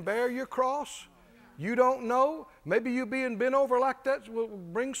 dear, and bear your cross? You don't know. Maybe you being bent over like that will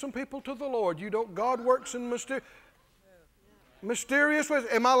bring some people to the Lord. You don't. God works in mysterious ways.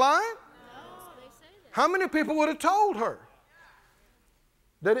 Am I lying? No, they say that. How many people would have told her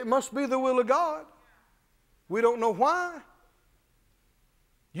that it must be the will of God? We don't know why.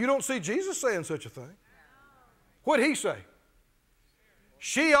 You don't see Jesus saying such a thing. What'd he say?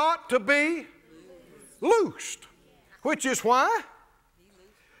 She ought to be loosed. Which is why?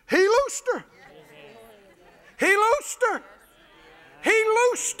 He loosed her. He loosed her. He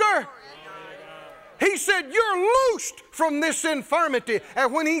loosed her. He said, you're loosed from this infirmity.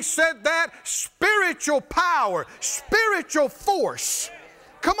 And when he said that, spiritual power, spiritual force,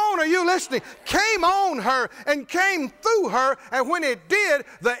 come on, are you listening? Came on her and came through her. And when it did,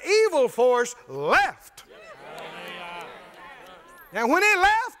 the evil force left. And when it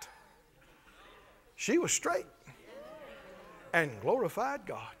left, she was straight. and glorified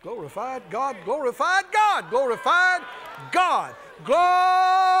God. Glorified God, glorified God, glorified God,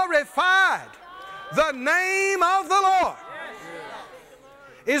 glorified the name of the Lord.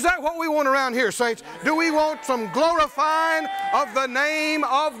 Is that what we want around here, saints? Do we want some glorifying of the name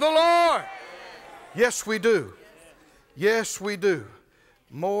of the Lord? Yes, we do. Yes, we do.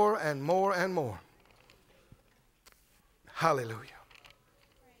 More and more and more. Hallelujah.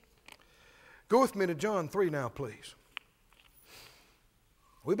 Go with me to John 3 now, please.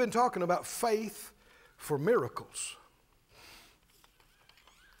 We've been talking about faith for miracles.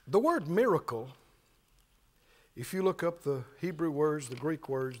 The word miracle, if you look up the Hebrew words, the Greek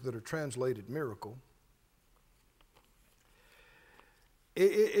words that are translated miracle,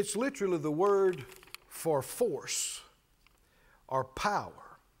 it's literally the word for force or power.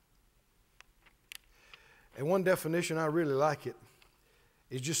 And one definition, I really like it,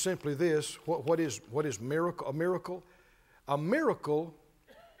 is just simply this. What is miracle? A miracle? A miracle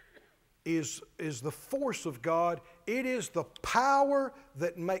is the force of God. It is the power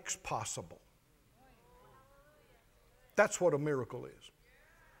that makes possible. That's what a miracle is.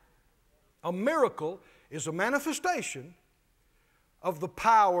 A miracle is a manifestation of the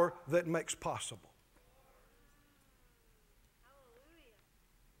power that makes possible.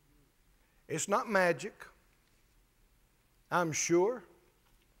 It's not magic. I'm sure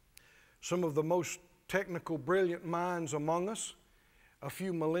some of the most technical, brilliant minds among us, a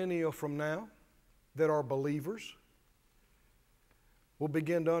few millennia from now, that are believers, will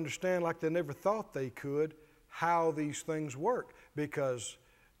begin to understand like they never thought they could how these things work, because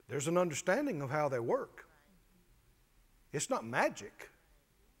there's an understanding of how they work. It's not magic.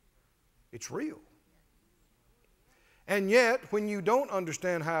 It's real. And yet, when you don't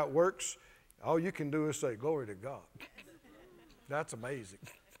understand how it works, all you can do is say, glory to God. That's amazing.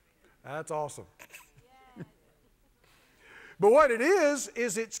 That's awesome. But what it is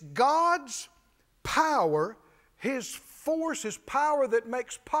it's God's power, His force, His power that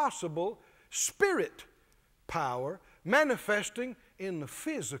makes possible spirit power manifesting in the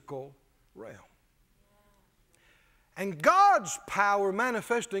physical realm. And God's power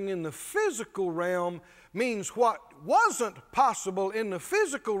manifesting in the physical realm means what wasn't possible in the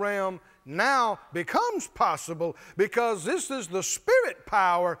physical realm now becomes possible, because this is the spirit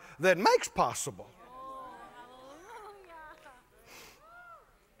power that makes possible.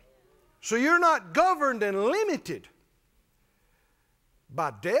 So you're not governed and limited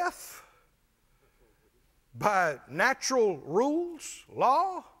by death, by natural rules,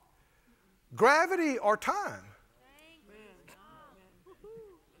 law, gravity, or time.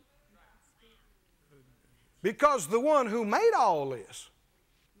 Because the one who made all this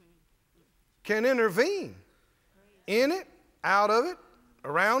can intervene in it, out of it,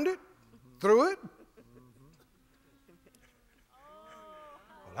 around it, through it.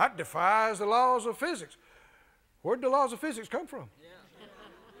 Well, that defies the laws of physics. Where'd the laws of physics come from?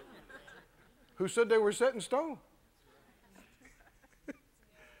 Who said they were set in stone?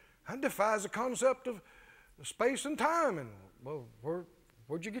 That defies the concept of space and time. And, well,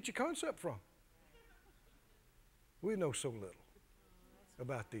 where'd you get your concept from? We know so little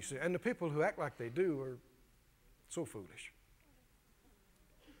about these things. And the people who act like they do are so foolish.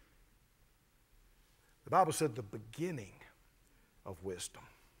 The Bible said the beginning of wisdom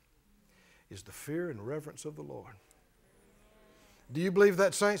is the fear and reverence of the Lord. Do you believe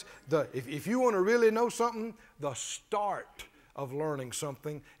that, saints? If you want to really know something, the start of learning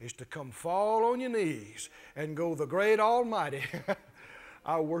something is to come fall on your knees and go, the great Almighty,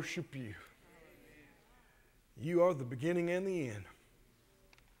 I worship you. You are the beginning and the end.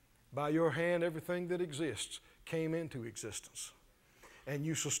 By your hand, everything that exists came into existence. And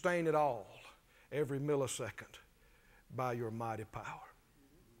you sustain it all, every millisecond, by your mighty power.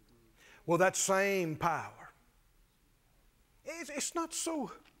 Well, that same power, it's not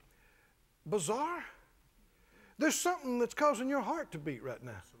so bizarre. There's something that's causing your heart to beat right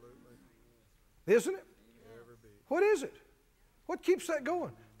now. Absolutely. Isn't it? What is it? What keeps that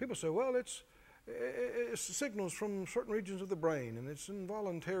going? People say, well, it's signals from certain regions of the brain, and it's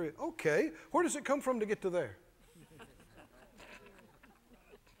involuntary. Okay, where does it come from to get to there?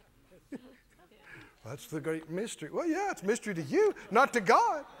 That's the great mystery. Well, yeah, it's mystery to you, not to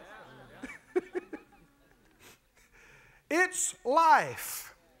God. It's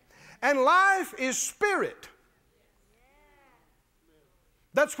life, and life is spirit.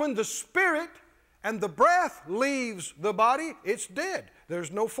 That's when the spirit and the breath leaves the body, it's dead. There's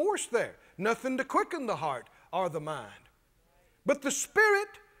no force there. Nothing to quicken the heart or the mind. But the spirit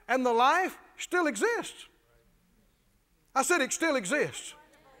and the life still exists. I said it still exists.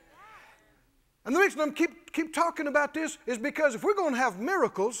 And the reason I'm keep talking about this is because if we're going to have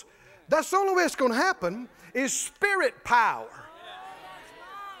miracles, that's the only way it's going to happen is spirit power.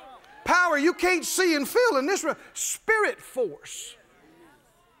 Power you can't see and feel in this realm. Spirit force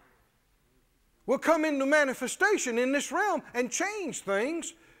will come into manifestation in this realm and change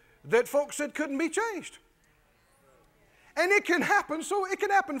things that folks said couldn't be changed. And it can happen, so it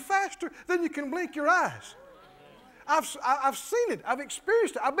can happen faster than you can blink your eyes. I've seen it. I've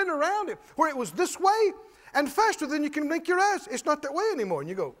experienced it. I've been around it where it was this way and faster than you can blink your eyes. It's not that way anymore. And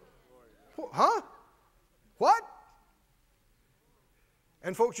you go, huh? What?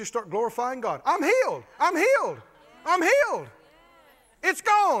 And folks just start glorifying God. I'm healed. I'm healed. I'm healed. It's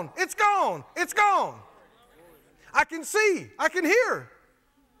gone. It's gone. It's gone. I can see. I can hear.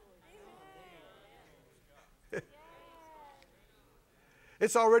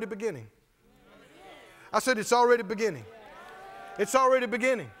 It's already beginning. I said it's already beginning. It's already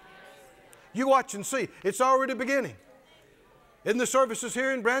beginning. You watch and see. It's already beginning. In the services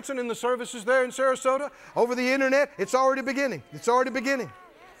here in Branson, in the services there in Sarasota, over the internet, it's already beginning. It's already beginning.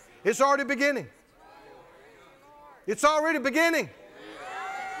 It's already beginning. It's already beginning.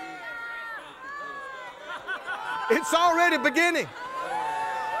 It's already beginning.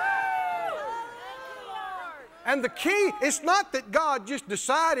 And the key, it's not that God just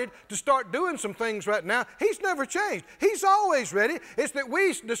decided to start doing some things right now. He's never changed. He's always ready. It's that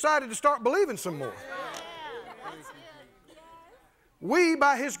we decided to start believing some more. We,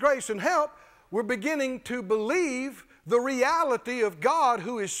 by His grace and help, we're beginning to believe the reality of God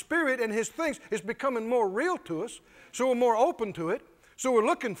who is Spirit, and His things is becoming more real to us. So we're more open to it. So we're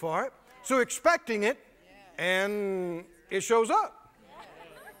looking for it. So expecting it. And it shows up.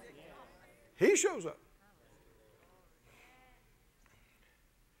 He shows up.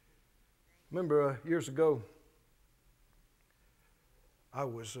 Remember years ago, I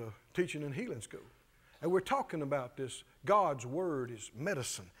was teaching in healing school. And we're talking about this. God's Word is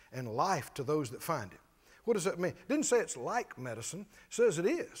medicine and life to those that find it. What does that mean? It didn't say it's like medicine. It says it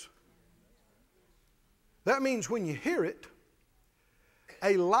is. That means when you hear it,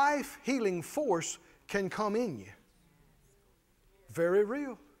 a life-healing force can come in you. Very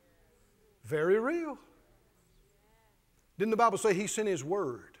real. Very real. Didn't the Bible say He sent His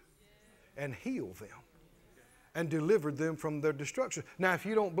Word and healed them and delivered them from their destruction? Now, if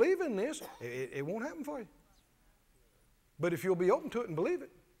you don't believe in this, it won't happen for you. But if you'll be open to it and believe it.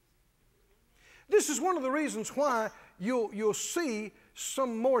 This is one of the reasons why you'll see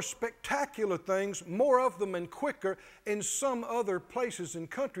some more spectacular things, more of them and quicker in some other places and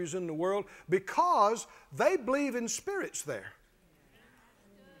countries in the world, because they believe in spirits there.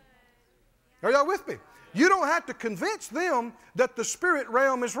 Are y'all with me? You don't have to convince them that the spirit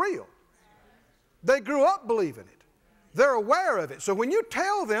realm is real. They grew up believing it. They're aware of it. So when you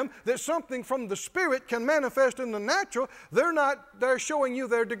tell them that something from the spirit can manifest in the natural, they're showing you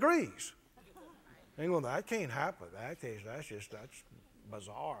their degrees. And going, that can't happen. That's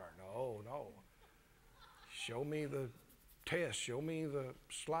bizarre. No. Show me the test. Show me the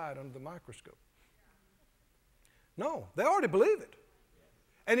slide under the microscope. No, they already believe it.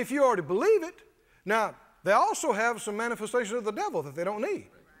 And if you already believe it, now they also have some manifestations of the devil that they don't need.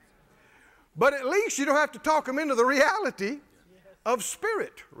 But at least you don't have to talk them into the reality of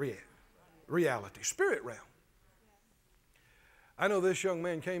spirit reality, spirit realm. I know this young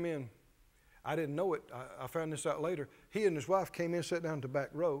man came in. I didn't know it. I found this out later. He and his wife came in, sat down at the back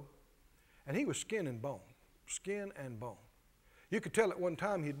row, and he was skin and bone. Skin and bone. You could tell at one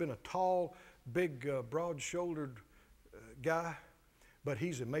time he'd been a tall, big, broad-shouldered guy, but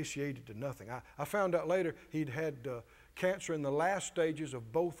he's emaciated to nothing. I found out later he'd had cancer in the last stages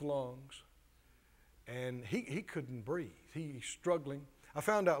of both lungs, and he couldn't breathe. He's struggling. I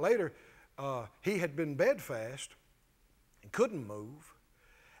found out later he had been bedfast and couldn't move,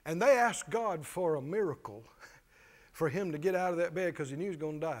 and they asked God for a miracle for him to get out of that bed, because he knew he was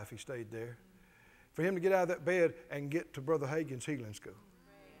going to die if he stayed there, for him to get out of that bed and get to Brother Hagin's healing school.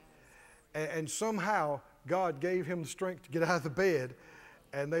 And somehow God gave him the strength to get out of the bed,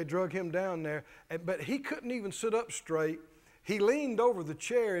 and they drug him down there. But he couldn't even sit up straight. He leaned over the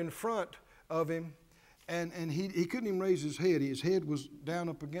chair in front of him, and he couldn't even raise his head. His head was down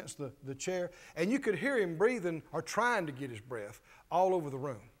up against the chair, and you could hear him breathing or trying to get his breath all over the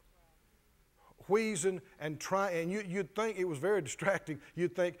room, wheezing and trying. And you'd think it was very distracting.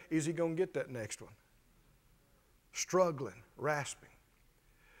 You'd think, is he going to get that next one? Struggling, rasping.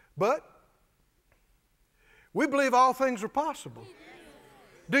 But we believe all things are possible.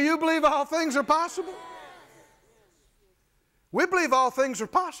 Do you believe all things are possible? We believe all things are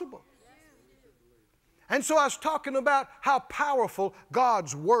possible. And so I was talking about how powerful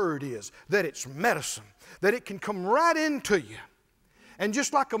God's Word is, that it's medicine, that it can come right into you. And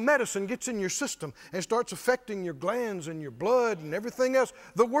just like a medicine gets in your system and starts affecting your glands and your blood and everything else,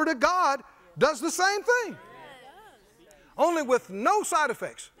 the Word of God does the same thing. Only with no side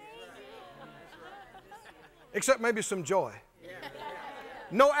effects. Except maybe some joy.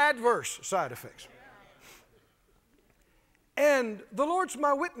 No adverse side effects. And the Lord's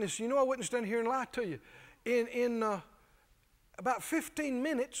my witness. You know, I wouldn't stand here and lie to you. In about 15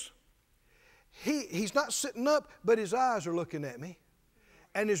 minutes, he's not sitting up, but his eyes are looking at me.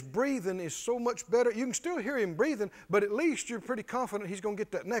 And his breathing is so much better. You can still hear him breathing, but at least you're pretty confident he's going to get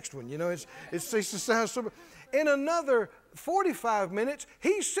that next one. You know, it sounds so. In another 45 minutes,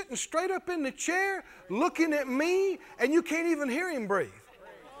 he's sitting straight up in the chair, looking at me, and you can't even hear him breathe.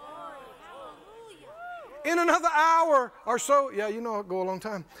 In another hour or so, yeah, you know it'll go a long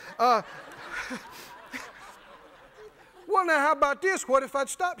time. Well, now how about this? What if I'd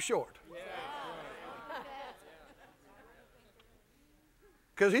stop short?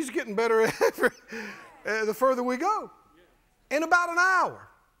 Because he's getting better the further we go. In about an hour,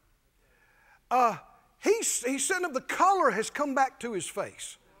 he's sitting up, the color has come back to his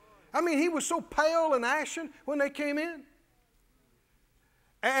face. I mean, he was so pale and ashen when they came in.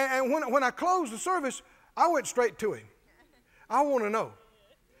 And when I closed the service, I went straight to him. I want to know.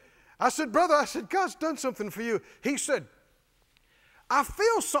 I said, brother, I said, God's done something for you. He said, I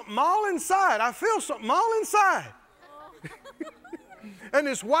feel something all inside. I feel something all inside. And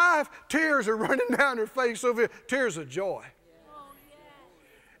his wife, tears are running down her face over here, tears of joy.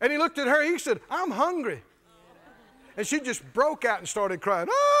 And he looked at her, he said, I'm hungry. And she just broke out and started crying.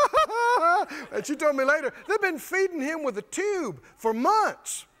 And she told me later, they've been feeding him with a tube for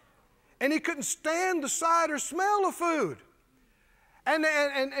months. And he couldn't stand the sight or smell of food.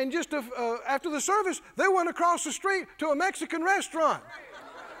 And just after the service, they went across the street to a Mexican restaurant.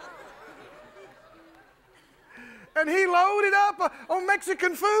 And he loaded up on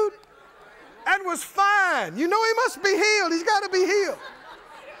Mexican food and was fine. You know he must be healed. He's got to be healed.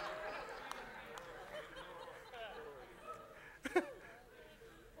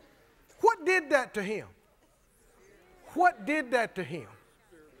 What did that to him? What did that to him?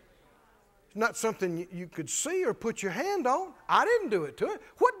 It's not something you could see or put your hand on. I didn't do it to him.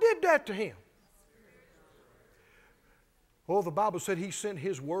 What did that to him? Well, the Bible said he sent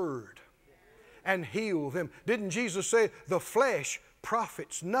his word and healed them. Didn't Jesus say, the flesh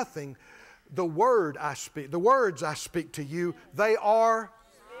profits nothing? The words I speak to you, they are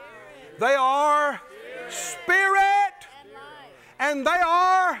spirit, and they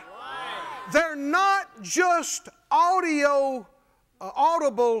are, they're not just audible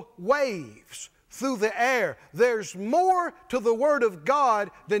waves through the air. There's more to the Word of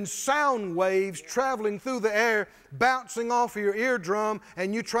God than sound waves traveling through the air, bouncing off of your eardrum,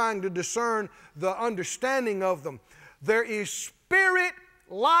 and you trying to discern the understanding of them. There is spirit,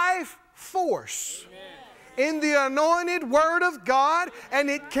 life, force in the anointed Word of God, and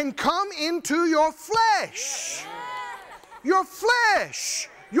it can come into your flesh. Your flesh,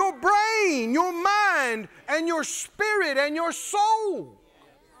 your brain, your mind, and your spirit, and your soul,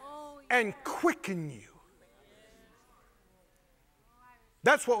 and quicken you.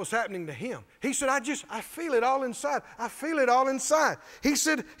 That's what was happening to him. He said, I feel it all inside. I feel it all inside. He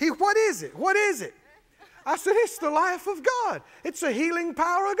said, what is it? What is it? I said, it's the life of God. It's the healing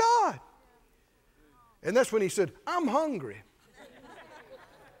power of God. And that's when he said, I'm hungry.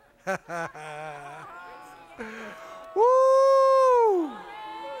 Woo!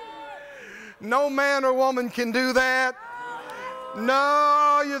 No man or woman can do that.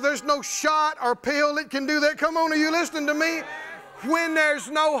 No, there's no shot or pill that can do that. Come on, are you listening to me? When there's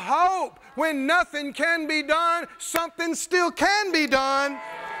no hope, when nothing can be done, something still can be done.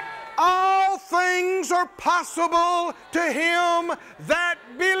 All things are possible to him that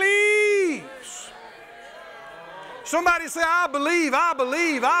believes. Somebody say, I believe, I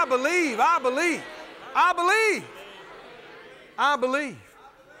believe, I believe, I believe, I believe, I believe,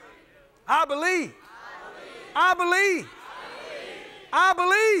 I believe, I believe, I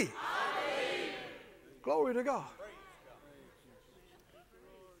believe. Glory to God.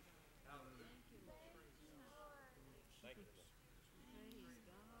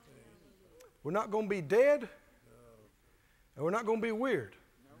 We're not going to be dead, and we're not going to be weird.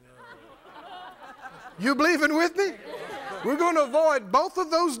 You believing with me? We're going to avoid both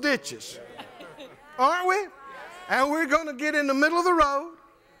of those ditches, aren't we? And we're going to get in the middle of the road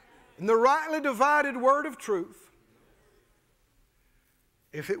in the rightly divided word of truth.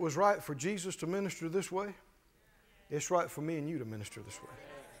 If it was right for Jesus to minister this way, it's right for me and you to minister this way.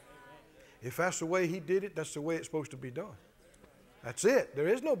 If that's the way he did it, that's the way it's supposed to be done. That's it. There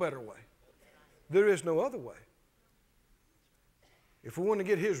is no better way. There is no other way. If we want to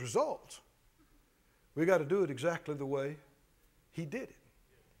get his results, we got to do it exactly the way he did it.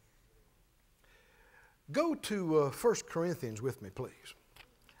 Go to 1 Corinthians with me, please.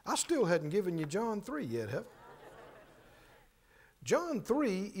 I still hadn't given you John 3 yet, have I? John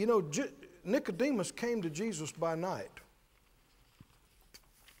 3, you know, Nicodemus came to Jesus by night.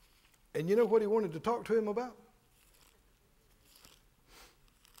 And you know what he wanted to talk to him about?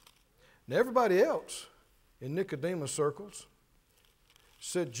 Now, everybody else in Nicodemus circles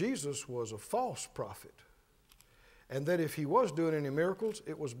said Jesus was a false prophet, and that if he was doing any miracles,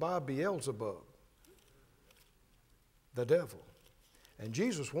 it was by Beelzebub, the devil. And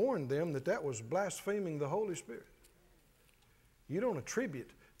Jesus warned them that that was blaspheming the Holy Spirit. You don't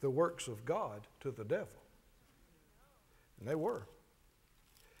attribute the works of God to the devil. And they were.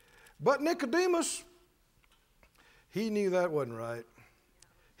 But Nicodemus, he knew that wasn't right.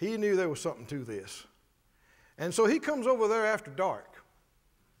 He knew there was something to this. And so he comes over there after dark,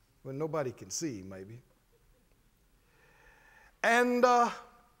 when nobody can see, maybe. And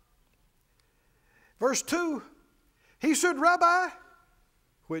verse 2, he said, Rabbi,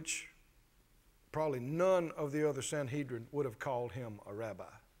 which probably none of the other Sanhedrin would have called him a rabbi.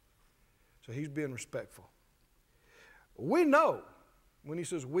 So he's being respectful. We know, when he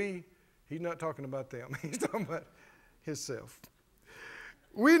says we, he's not talking about them. He's talking about himself.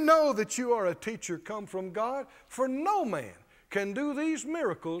 We know that you are a teacher come from God, for no man can do these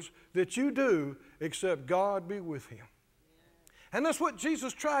miracles that you do except God be with him. And that's what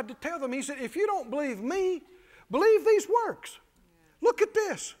Jesus tried to tell them. He said, if you don't believe me, believe these works. Look at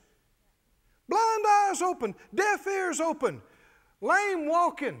this. Blind eyes open, deaf ears open, lame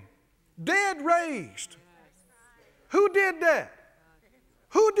walking, dead raised. Who did that?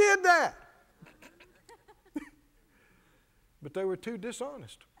 Who did that? But they were too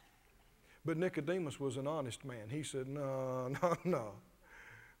dishonest. But Nicodemus was an honest man. He said, no.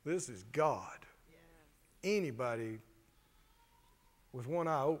 This is God. Anybody with one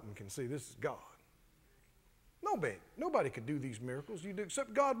eye open can see this is God. Nobody could do these miracles you do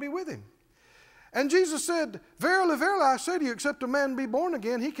except God be with him. And Jesus said, verily, verily, I say to you, except a man be born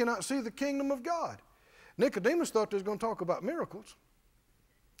again, he cannot see the kingdom of God. Nicodemus thought they was going to talk about miracles.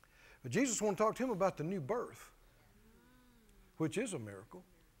 But Jesus wanted to talk to him about the new birth, which is a miracle.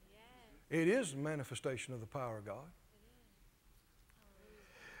 It is a manifestation of the power of God.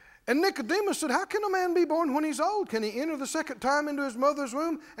 And Nicodemus said, how can a man be born when he's old? Can he enter the second time into his mother's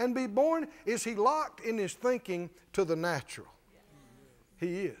womb and be born? Is he locked in his thinking to the natural?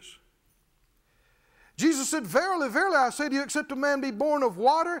 He is. Jesus said, verily, verily, I say to you, except a man be born of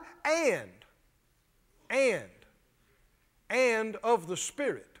water and of the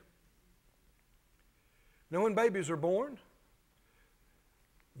Spirit. Now, when babies are born,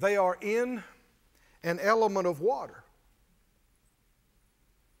 they are in an element of water.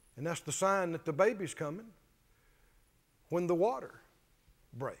 And that's the sign that the baby's coming when the water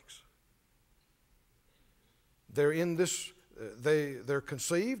breaks. They're in this, they're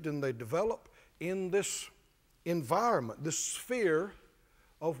conceived and they develop in this environment, this sphere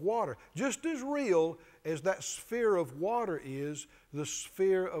of water. Just as real as that sphere of water is, the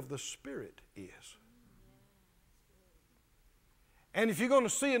sphere of the Spirit is. And if you're going to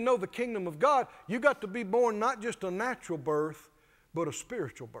see and know the kingdom of God, you've got to be born not just a natural birth, but a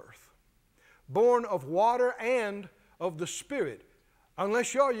spiritual birth. Born of water and of the Spirit.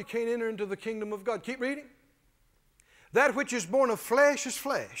 Unless you are, you can't enter into the kingdom of God. Keep reading. That which is born of flesh is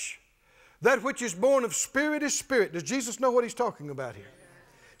flesh. That which is born of spirit is spirit. Does Jesus know what he's talking about here?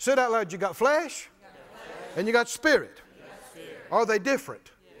 Say it out loud. You got flesh and you got spirit. Are they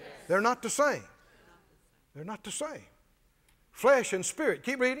different? They're not the same. They're not the same. Flesh and spirit.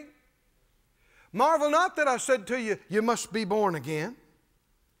 Keep reading. Marvel not that I said to you, you must be born again.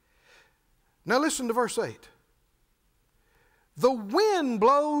 Now listen to verse 8. The wind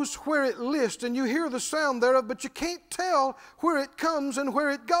blows where it lists, and you hear the sound thereof, but you can't tell where it comes and where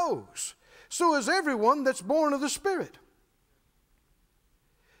it goes. So is everyone that's born of the Spirit.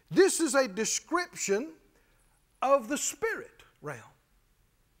 This is a description of the spirit realm.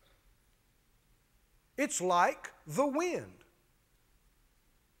 It's like the wind.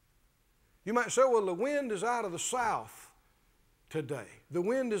 You might say, well, the wind is out of the south today. The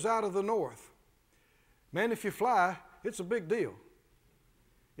wind is out of the north. Man, if you fly, it's a big deal.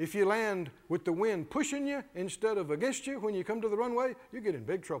 If you land with the wind pushing you instead of against you when you come to the runway, you get in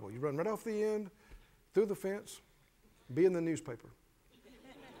big trouble. You run right off the end, through the fence, be in the newspaper.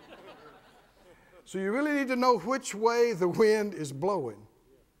 So you really need to know which way the wind is blowing.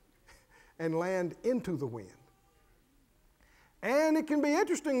 and land into the wind. And it can be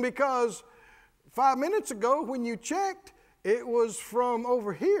interesting because 5 minutes ago when you checked, it was from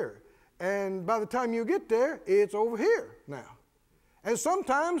over here. And by the time you get there, it's over here now. And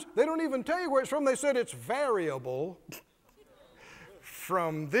sometimes they don't even tell you where it's from. They said it's variable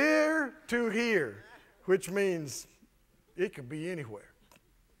from there to here, which means it could be anywhere.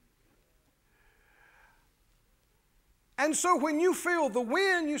 And so when you feel the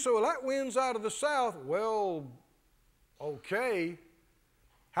wind, you say, well, that wind's out of the south. Well, okay.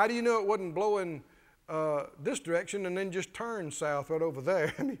 How do you know it wasn't blowing this direction and then just turned south right over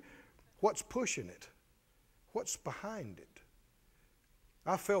there? I mean, what's pushing it? What's behind it?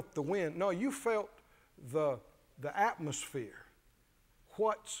 I felt the wind. No, you felt the atmosphere.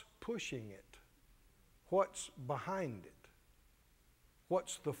 What's pushing it? What's behind it?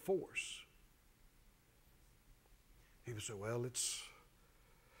 What's the force? People say, well, it's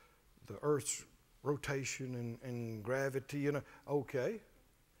the earth's rotation and gravity. You know, okay.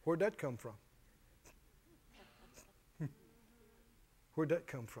 Where'd that come from? Where'd that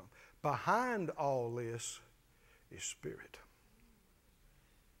come from? Behind all this is spirit.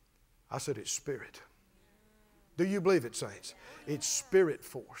 I said it's spirit. Do you believe it, saints? It's spirit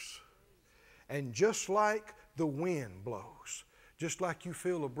force. And just like the wind blows, just like you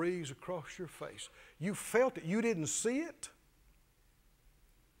feel a breeze across your face, you felt it, you didn't see it.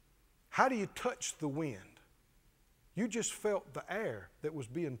 How do you touch the wind? You just felt the air that was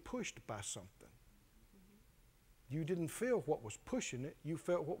being pushed by something. You didn't feel what was pushing it, you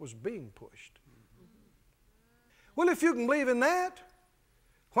felt what was being pushed. Well, if you can believe in that,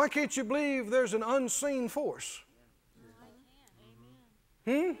 why can't you believe there's an unseen force?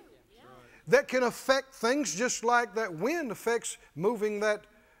 That can affect things just like that wind affects moving that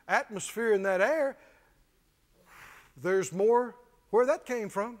atmosphere and that air. There's more where that came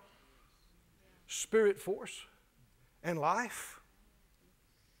from. Spirit force and life.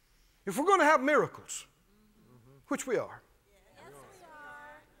 If we're going to have miracles, which we are,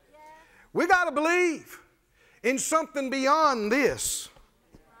 we got to believe in something beyond this.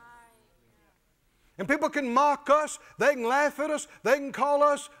 And people can mock us, they can laugh at us, they can call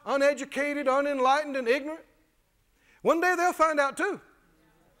us uneducated, unenlightened, and ignorant. One day they'll find out too.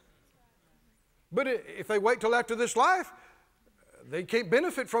 But if they wait till after this life, they can't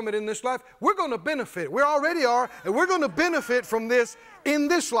benefit from it in this life. We're going to benefit. We already are, and we're going to benefit from this in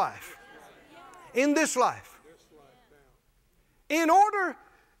this life. In this life. In order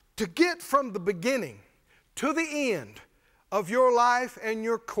to get from the beginning to the end of your life and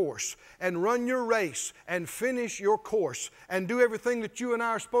your course and run your race and finish your course and do everything that you and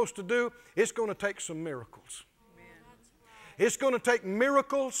I are supposed to do, it's going to take some miracles. It's going to take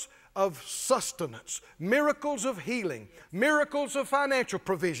miracles of sustenance, miracles of healing, miracles of financial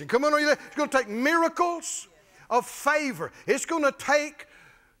provision. Come on, are you there? It's going to take miracles of favor. It's going to take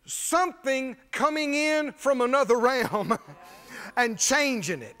something coming in from another realm and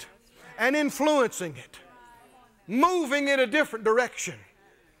changing it and influencing it, moving in a different direction,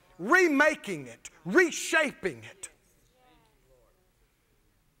 remaking it, reshaping it.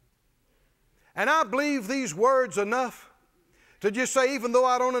 And I believe these words enough to just say, even though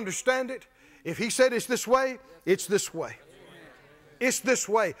I don't understand it, if He said it's this way, it's this way. It's this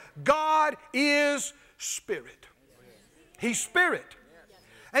way. God is Spirit. He's Spirit.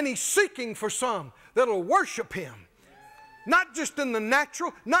 And He's seeking for some that'll worship Him. Not just in the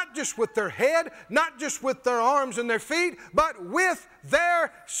natural, not just with their head, not just with their arms and their feet, but with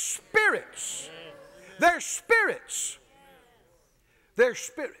their spirits. Their spirits. Their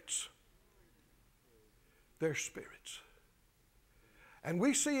spirits. Their spirits. And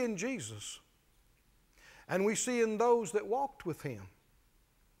we see in Jesus, and we see in those that walked with Him,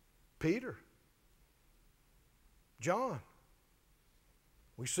 Peter, John,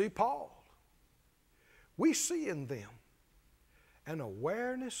 we see Paul. We see in them an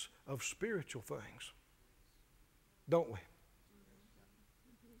awareness of spiritual things, don't we?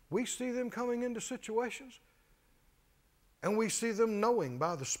 We see them coming into situations, and we see them knowing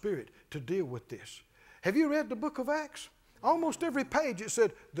by the Spirit to deal with this. Have you read the book of Acts? Almost every page it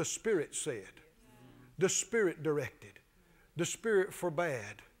said, the Spirit said, the Spirit directed, the Spirit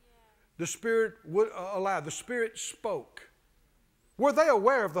forbade, the Spirit would allow, the Spirit spoke. Were they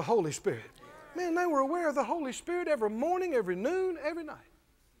aware of the Holy Spirit? Man, they were aware of the Holy Spirit every morning, every noon, every night.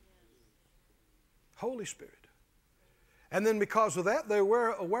 Holy Spirit. And then because of that, they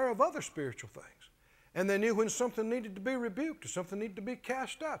were aware of other spiritual things. And they knew when something needed to be rebuked, or something needed to be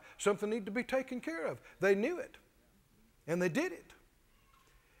cast out, something needed to be taken care of. They knew it. And they did it.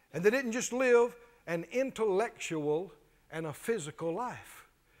 And they didn't just live an intellectual and a physical life.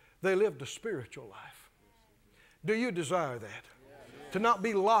 They lived a spiritual life. Do you desire that? To not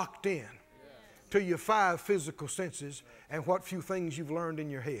be locked in to your 5 physical senses and what few things you've learned in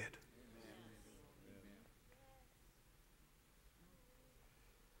your head.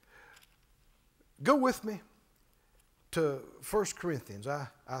 Go with me to 1 Corinthians. I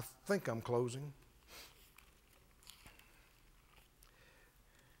think I'm closing.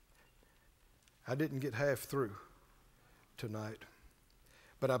 I didn't get half through tonight,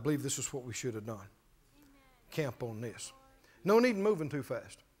 but I believe this is what we should have done. Camp on this. No need in moving too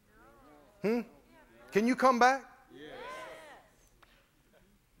fast. Can you come back? Yes.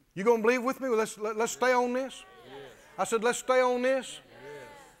 You going to believe with me? Well, let's stay on this. Yes. I said, let's stay on this.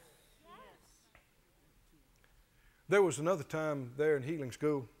 Yes. There was another time there in healing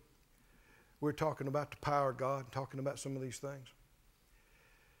school, we were talking about the power of God, talking about some of these things.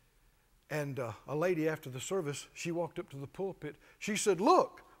 And a lady after the service, she walked up to the pulpit. She said,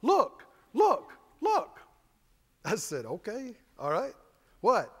 look, look, look, look. I said, okay, all right.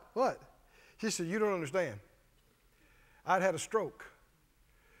 What? She said, you don't understand. I'd had a stroke.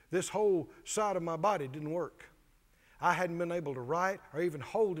 This whole side of my body didn't work. I hadn't been able to write or even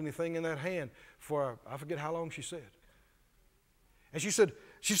hold anything in that hand for, I forget how long she said. And she said,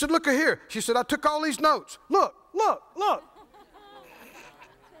 look here. She said, I took all these notes. Look.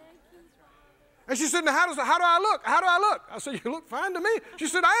 And she said, now how do I look? How do I look? I said, you look fine to me. She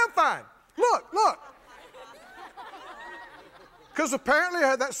said, I am fine. Look. Because apparently I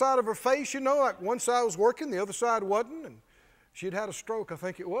had that side of her face, like one side was working, the other side wasn't. And she'd had a stroke, I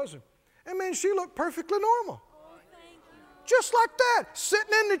think it was. And man, she looked perfectly normal. Oh, thank you. Just like that,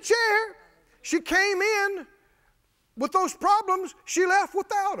 sitting in the chair. She came in with those problems. She left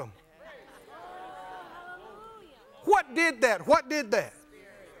without them. What did that?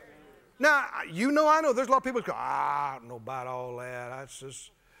 Now, I know there's a lot of people who go, I don't know about all that. That's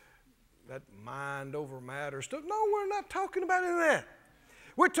just that mind over matter stuff. No, we're not talking about any of that.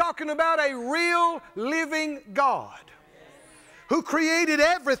 We're talking about a real living God who created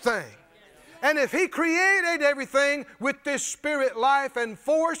everything. And if He created everything with this spirit life and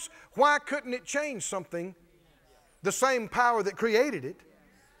force, why couldn't it change something? The same power that created it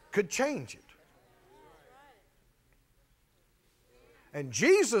could change it. And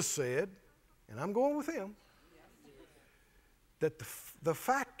Jesus said, and I'm going with Him, that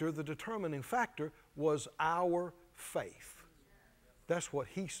the determining factor was our faith. That's what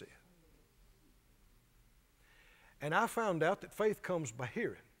He said. And I found out that faith comes by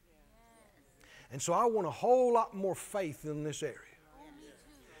hearing. And so I want a whole lot more faith in this area.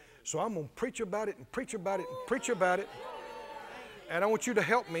 So I'm going to preach about it and preach about it and preach about it. And I want you to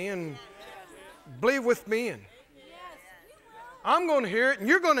help me and believe with me. And I'm going to hear it and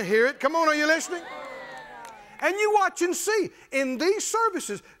you're going to hear it. Come on, are you listening? And you watch and see. In these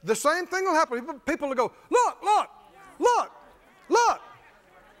services, the same thing will happen. People will go, look.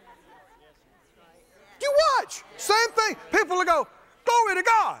 You watch. Same thing. People will go, glory to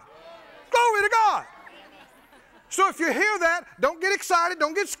God. Glory to God. So if you hear that, don't get excited.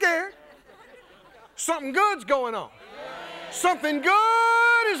 Don't get scared. Something good's going on. Something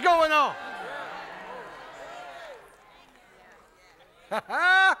good is going on.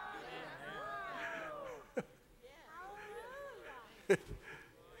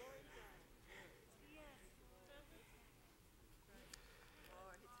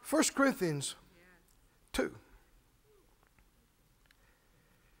 1 Corinthians 2.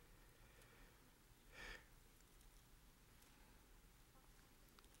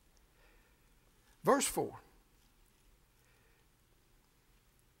 Verse 4.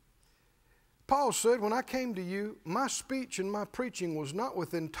 Paul said, when I came to you, my speech and my preaching was not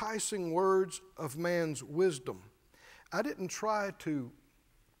with enticing words of man's wisdom. I didn't try to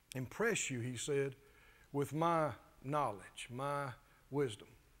impress you, he said, with my knowledge, my wisdom.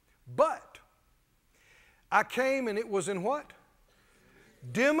 But I came and it was in what?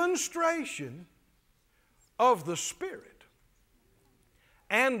 Demonstration of the Spirit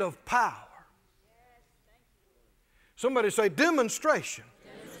and of power. Somebody say demonstration.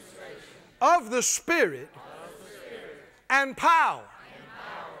 Of the Spirit and power.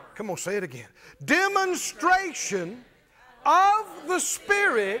 Come on, say it again. Demonstration of the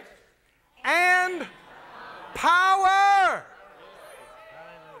Spirit and power.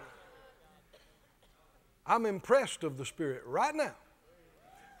 I'm impressed of the Spirit right now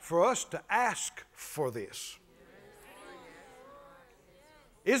for us to ask for this.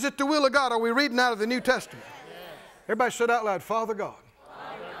 Is it the will of God? Are we reading out of the New Testament? Everybody said out loud, Father God.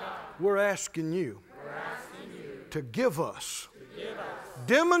 We're asking you to give us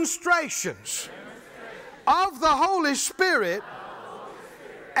demonstrations of the Holy Spirit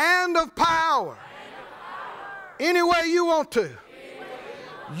and of power. Any way you want to.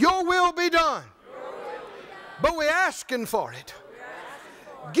 Your will be done. But we're asking for it.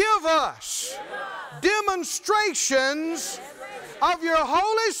 Give us demonstrations of your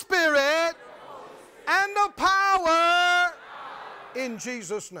Holy Spirit and of power in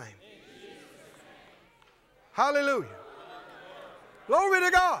Jesus' name. Hallelujah. Glory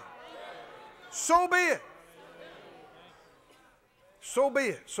to God. So be it. So be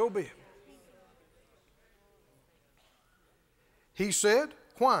it. So be it. He said,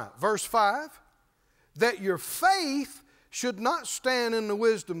 why? Verse 5, that your faith should not stand in the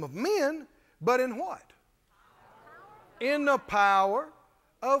wisdom of men, but in what? In the power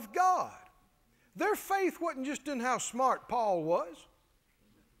of God. Their faith wasn't just in how smart Paul was.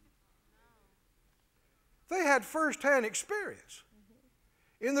 They had firsthand experience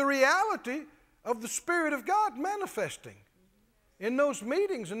in the reality of the Spirit of God manifesting in those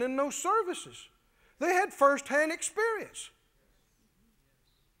meetings and in those services. They had firsthand experience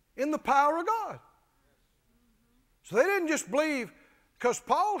in the power of God. So they didn't just believe because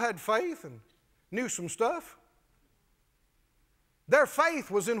Paul had faith and knew some stuff. Their faith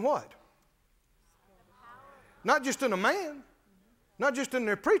was in what? Not just in a man, not just in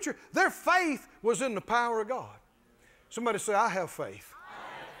their preacher. Their faith was in the power of God. Somebody say, I have faith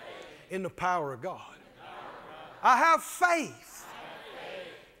in the power of God. I have faith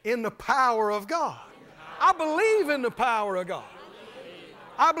in the power of God. I believe in the power of God.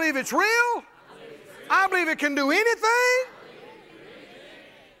 I believe it's real. I believe it can do anything.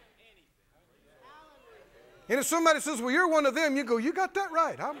 And if somebody says, well, you're one of them, you go, you got that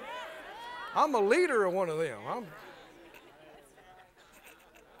right. I'm a leader of one of them.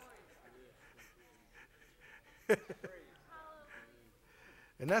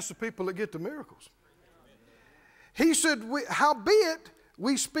 And that's the people that get the miracles. He said, howbeit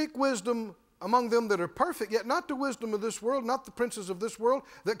we speak wisdom among them that are perfect, yet not the wisdom of this world, not the princes of this world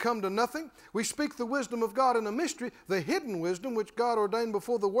that come to nothing. We speak the wisdom of God in a mystery, the hidden wisdom which God ordained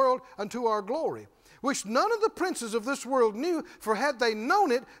before the world unto our glory, which none of the princes of this world knew, for had they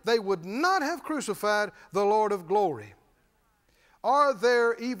known it, they would not have crucified the Lord of glory. Are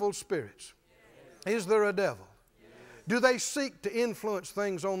there evil spirits? Is there a devil? Do they seek to influence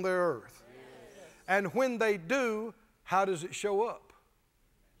things on their earth? And when they do, how does it show up?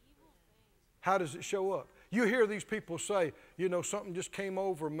 How does it show up? You hear these people say, you know, something just came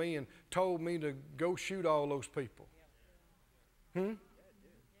over me and told me to go shoot all those people. And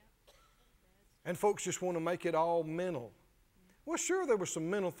folks just want to make it all mental. Well, sure, there were some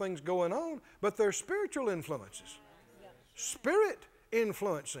mental things going on, but they're spiritual influences. Spirit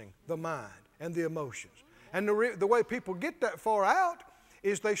influencing the mind and the emotions. And the way people get that far out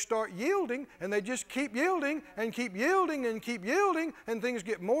is they start yielding, and they just keep yielding and keep yielding and keep yielding, and things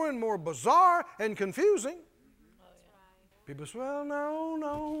get more and more bizarre and confusing. People say, well,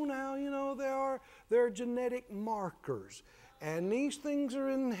 no, you know, there are genetic markers, and these things are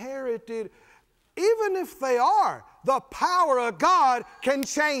inherited. Even if they are, the power of God can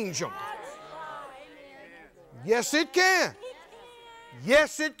change them. Yes, it can.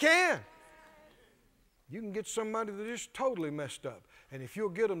 Yes, it can. You can get somebody that's just totally messed up. And if you'll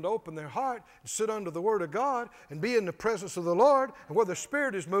get them to open their heart and sit under the Word of God and be in the presence of the Lord, and where the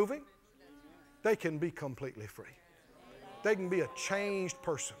Spirit is moving, they can be completely free. They can be a changed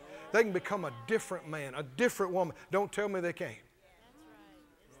person. They can become a different man, a different woman. Don't tell me they can't.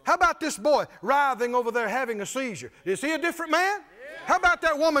 How about this boy writhing over there having a seizure? Is he a different man? How about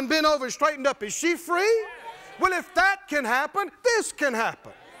that woman bent over and straightened up? Is she free? Well, if that can happen, this can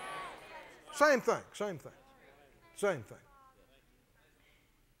happen. Same thing, same thing, same thing.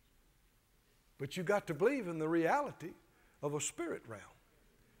 But you got to believe in the reality of a spirit realm,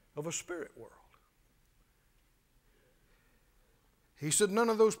 of a spirit world. He said none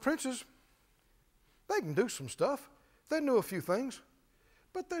of those princes, they can do some stuff. They knew a few things,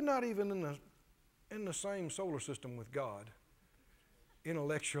 but they're not even in the same solar system with God,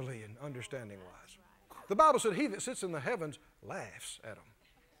 intellectually and understanding-wise. The Bible said he that sits in the heavens laughs at them.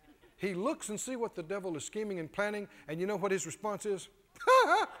 He looks and sees what the devil is scheming and planning, and you know what his response is?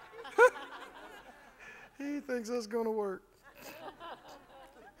 He thinks that's going to work.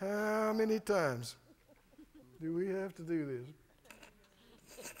 How many times do we have to do this?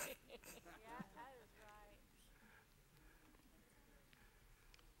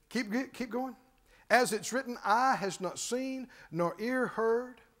 Keep going. As it's written, eye has not seen, nor ear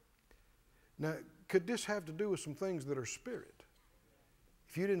heard. Now, could this have to do with some things that are spirit?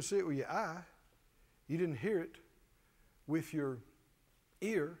 If you didn't see it with your eye, you didn't hear it with your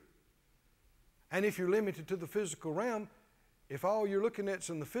ear, and if you're limited to the physical realm, If all you're looking at is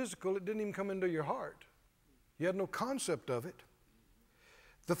in the physical, it didn't even come into your heart. You had no concept of it.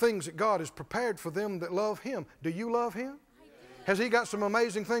 The things that God has prepared for them that love Him. Do you love Him? Has He got some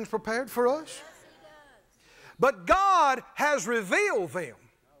amazing things prepared for us? But God has revealed them.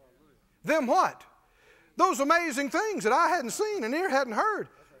 Them what? Those amazing things that I hadn't seen and ear hadn't heard.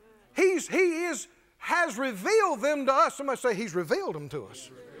 He has revealed them to us. Somebody say He's revealed them to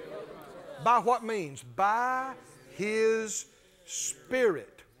us. By what means? By His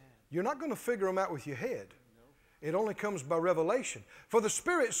Spirit. You're not going to figure them out with your head. It only comes by revelation. For the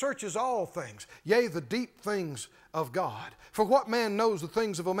Spirit searches all things, yea, the deep things of God. For what man knows the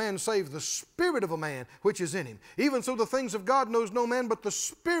things of a man save the spirit of a man which is in him? Even so the things of God knows no man but the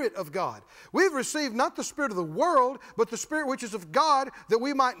Spirit of God. We've received not the spirit of the world, but the Spirit which is of God, that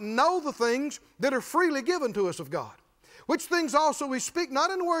we might know the things that are freely given to us of God. Which things also we speak, not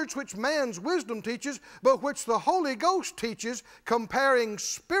in words which man's wisdom teaches, but which the Holy Ghost teaches, comparing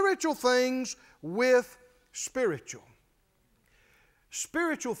spiritual things with spiritual.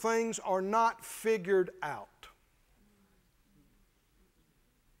 Spiritual things are not figured out.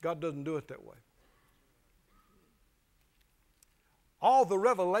 God doesn't do it that way. All the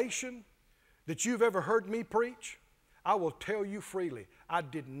revelation that you've ever heard me preach, I will tell you freely, I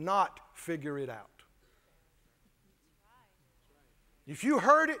did not figure it out. If you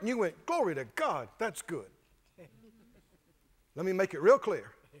heard it and you went, glory to God, that's good. Let me make it real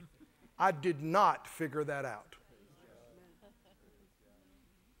clear. I did not figure that out.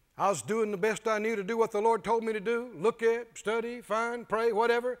 I was doing the best I knew to do what the Lord told me to do, look at, study, find, pray,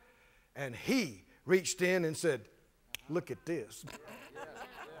 whatever. And He reached in and said, look at this.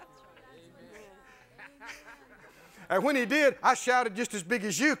 And when He did, I shouted just as big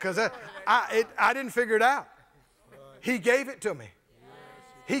as you because I didn't figure it out. He gave it to me.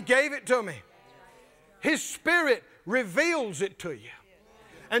 He gave it to me. His Spirit reveals it to you.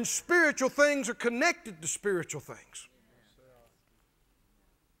 And spiritual things are connected to spiritual things.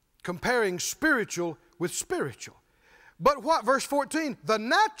 Comparing spiritual with spiritual. But what? Verse 14. The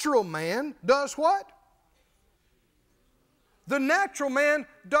natural man does what? The natural man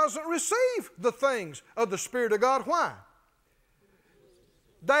doesn't receive the things of the Spirit of God. Why?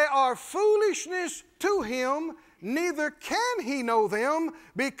 They are foolishness to him, neither can he know them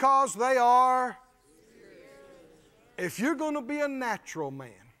because they are. If you're going to be a natural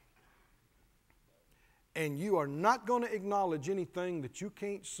man, and you are not going to acknowledge anything that you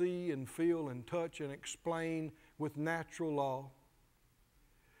can't see and feel and touch and explain with natural law,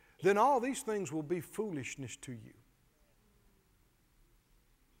 then all these things will be foolishness to you.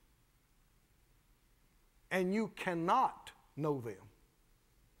 And you cannot know them.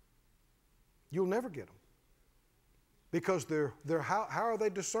 You'll never get them. Because how are they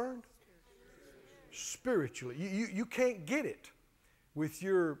discerned? Spiritually. You can't get it with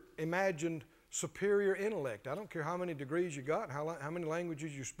your imagined superior intellect. I don't care how many degrees you got, how many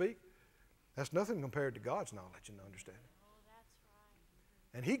languages you speak. That's nothing compared to God's knowledge and understanding. Oh, that's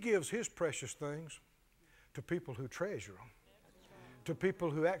right. And He gives His precious things to people who treasure them. To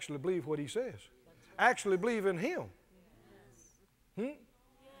people who actually believe what He says. Actually believe in Him.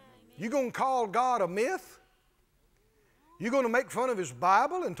 You going to call God a myth? You going to make fun of His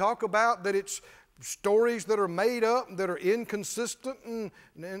Bible and talk about that it's stories that are made up, that are inconsistent, and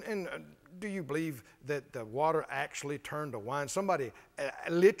do you believe that the water actually turned to wine? Somebody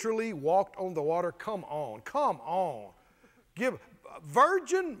literally walked on the water. Come on, come on. Give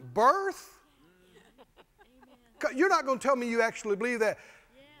virgin birth? You're not going to tell me you actually believe that.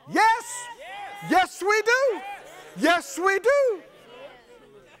 Yes, yes we do. Yes we do.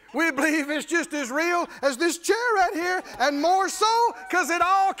 We believe it's just as real as this chair right here, and more so because it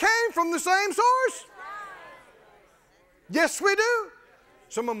all came from the same source. Yes, we do.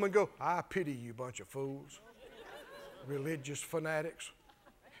 Some of them would go, I pity you bunch of fools, religious fanatics.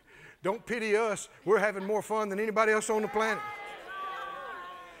 Don't pity us. We're having more fun than anybody else on the planet.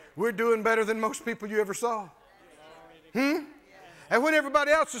 We're doing better than most people you ever saw. And when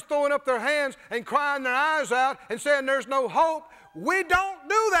everybody else is throwing up their hands and crying their eyes out and saying there's no hope, we don't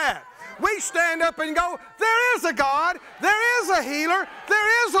do that. We stand up and go, there is a God, there is a healer,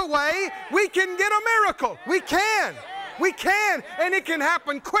 there is a way. We can get a miracle. We can. We can. And it can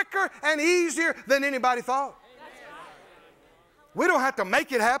happen quicker and easier than anybody thought. We don't have to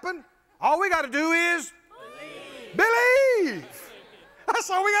make it happen. All we got to do is believe. That's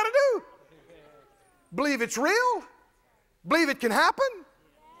all we got to do. Believe it's real. Believe it can happen.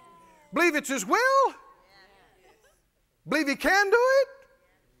 Believe it's His will. Believe He can do it.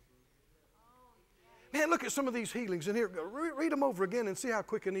 Man, look at some of these healings in here. Read them over again and see how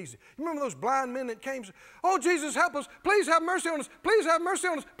quick and easy. You remember those blind men that came? Oh, Jesus, help us. Please have mercy on us. Please have mercy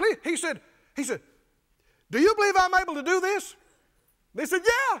on us. Please. He said, do you believe I'm able to do this? They said,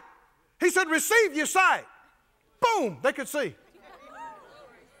 yeah. He said, receive your sight. Boom, they could see.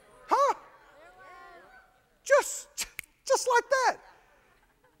 Huh? Just like that.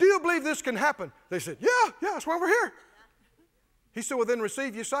 Do you believe this can happen? They said, yeah, that's why we're here. He said, well, then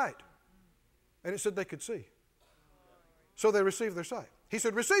receive your sight. And it said they could see. So they received their sight. He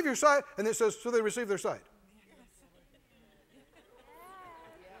said, receive your sight. And it says, so they received their sight.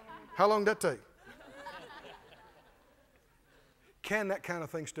 How long did that take? Can that kind of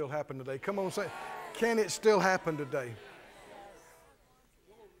thing still happen today? Come on, say, can it still happen today?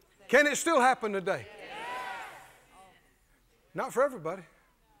 Can it still happen today? Not for everybody,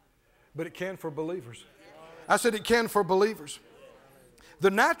 but it can for believers. I said it can for believers.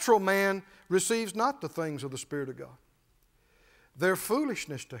 The natural man receives not the things of the Spirit of God. They're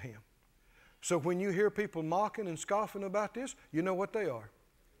foolishness to him. So when you hear people mocking and scoffing about this, you know what they are.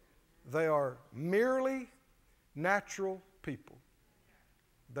 They are merely natural people.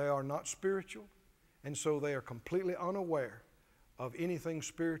 They are not spiritual, and so they are completely unaware of anything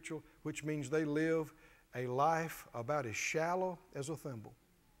spiritual, which means they live a life about as shallow as a thimble,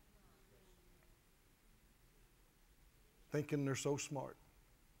 thinking they're so smart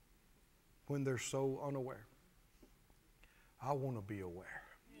when they're so unaware. I want to be aware.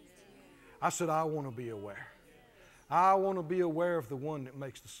 I said, I want to be aware. I want to be aware of the one that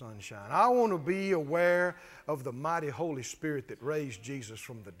makes the sun shine. I want to be aware of the mighty Holy Spirit that raised Jesus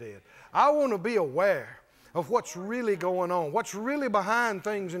from the dead. I want to be aware of what's really going on, what's really behind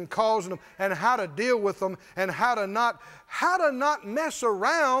things and causing them, and how to deal with them, and how to not mess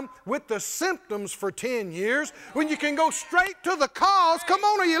around with the symptoms for 10 years when you can go straight to the cause. Come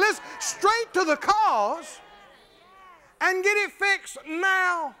on, are you listening? Straight to the cause and get it fixed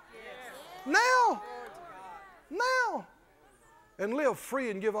now. Now. Now. And live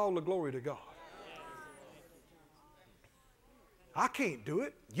free and give all the glory to God. I can't do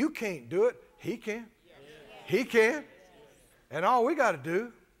it. You can't do it. He can. He can. And all we got to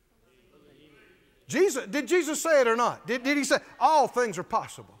do. Did Jesus say it or not? Did he say all things are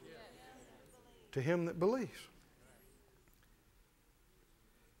possible to him that believes?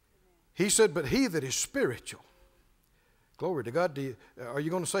 He said, but he that is spiritual. Glory to God. Are you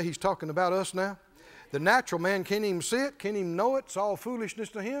going to say he's talking about us now? The natural man can't even see it, can't even know it. It's all foolishness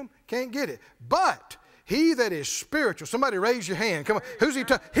to him. Can't get it. But he that is spiritual. Somebody raise your hand. Come on. Who's he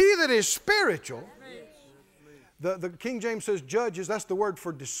talking? He that is spiritual. The King James says judges. That's the word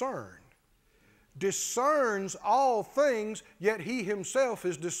for discern. Discerns all things, yet he himself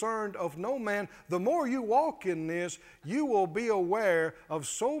is discerned of no man. The more you walk in this, you will be aware of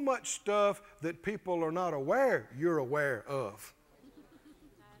so much stuff that people are not aware you're aware of.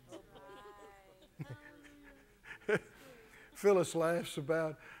 Phyllis laughs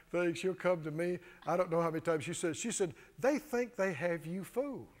about things. She'll come to me. I don't know how many times she said, they think they have you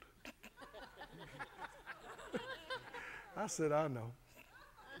fooled. I said, I know.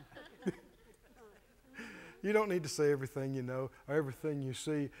 You don't need to say everything you know or everything you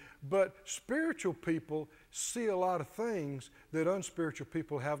see, but spiritual people see a lot of things that unspiritual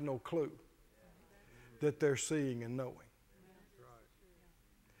people have no clue that they're seeing and knowing.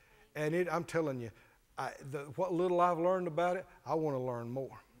 And I'm telling you, what little I've learned about it, I want to learn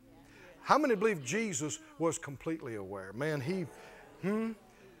more. How many believe Jesus was completely aware? Man,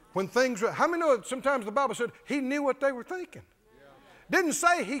 when things, how many know sometimes the Bible said he knew what they were thinking? Didn't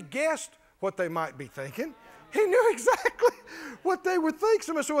say he guessed what they might be thinking. He knew exactly what they were thinking.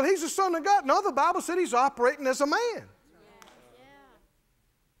 Somebody said, well, he's the Son of God. No, the Bible said he's operating as a man.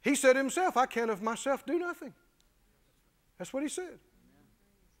 He said himself, I can of myself do nothing. That's what he said.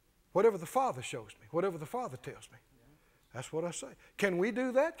 Whatever the Father shows me, whatever the Father tells me, that's what I say. Can we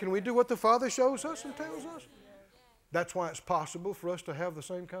do that? Can we do what the Father shows us and tells us? That's why it's possible for us to have the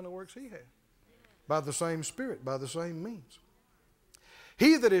same kind of works he had. By the same Spirit, by the same means.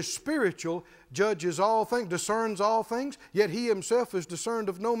 He that is spiritual judges all things, discerns all things, yet he himself is discerned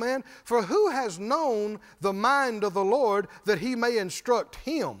of no man. For who has known the mind of the Lord that he may instruct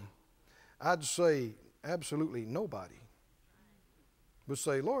him? I'd say absolutely nobody would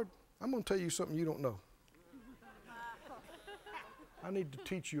say, Lord, I'm going to tell you something you don't know. I need to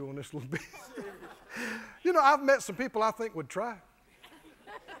teach you on this a little bit. You know, I've met some people I think would try.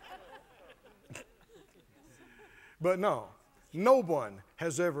 But no one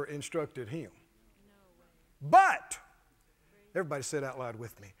has ever instructed him. But, everybody say it out loud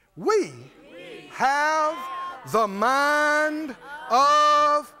with me, we have the mind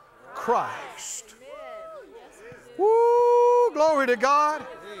of Christ. glory to God.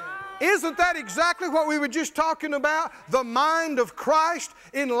 Isn't that exactly what we were just talking about? The mind of Christ,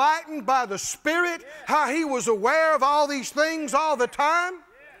 enlightened by the Spirit, how He was aware of all these things all the time?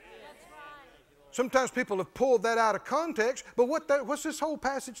 Sometimes people have pulled that out of context, but what's this whole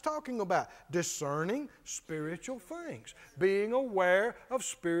passage talking about? Discerning spiritual things, being aware of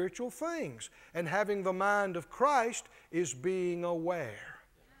spiritual things. And having the mind of Christ is being aware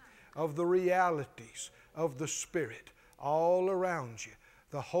of the realities of the Spirit all around you.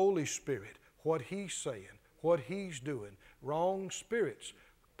 The Holy Spirit, what He's saying, what He's doing, wrong spirits,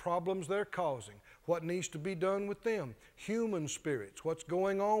 problems they're causing, what needs to be done with them, human spirits, what's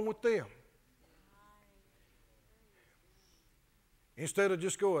going on with them. Instead of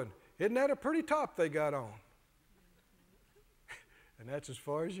just going, isn't that a pretty top they got on? And that's as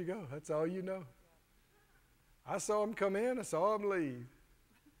far as you go. That's all you know. I saw them come in, I saw them leave.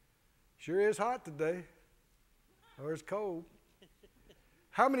 Sure is hot today, or it's cold.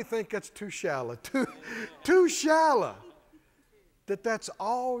 How many think that's too shallow? Too shallow. That's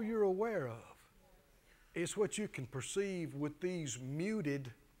all you're aware of. It's what you can perceive with these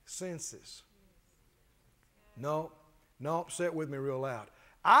muted senses. No, say it with me real loud.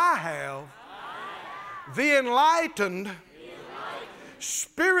 I have the enlightened,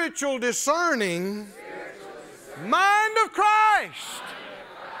 spiritual discerning mind of Christ.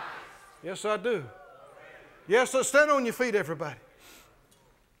 Yes, I do. Yes, stand on your feet, everybody.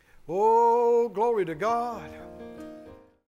 Oh, glory to God.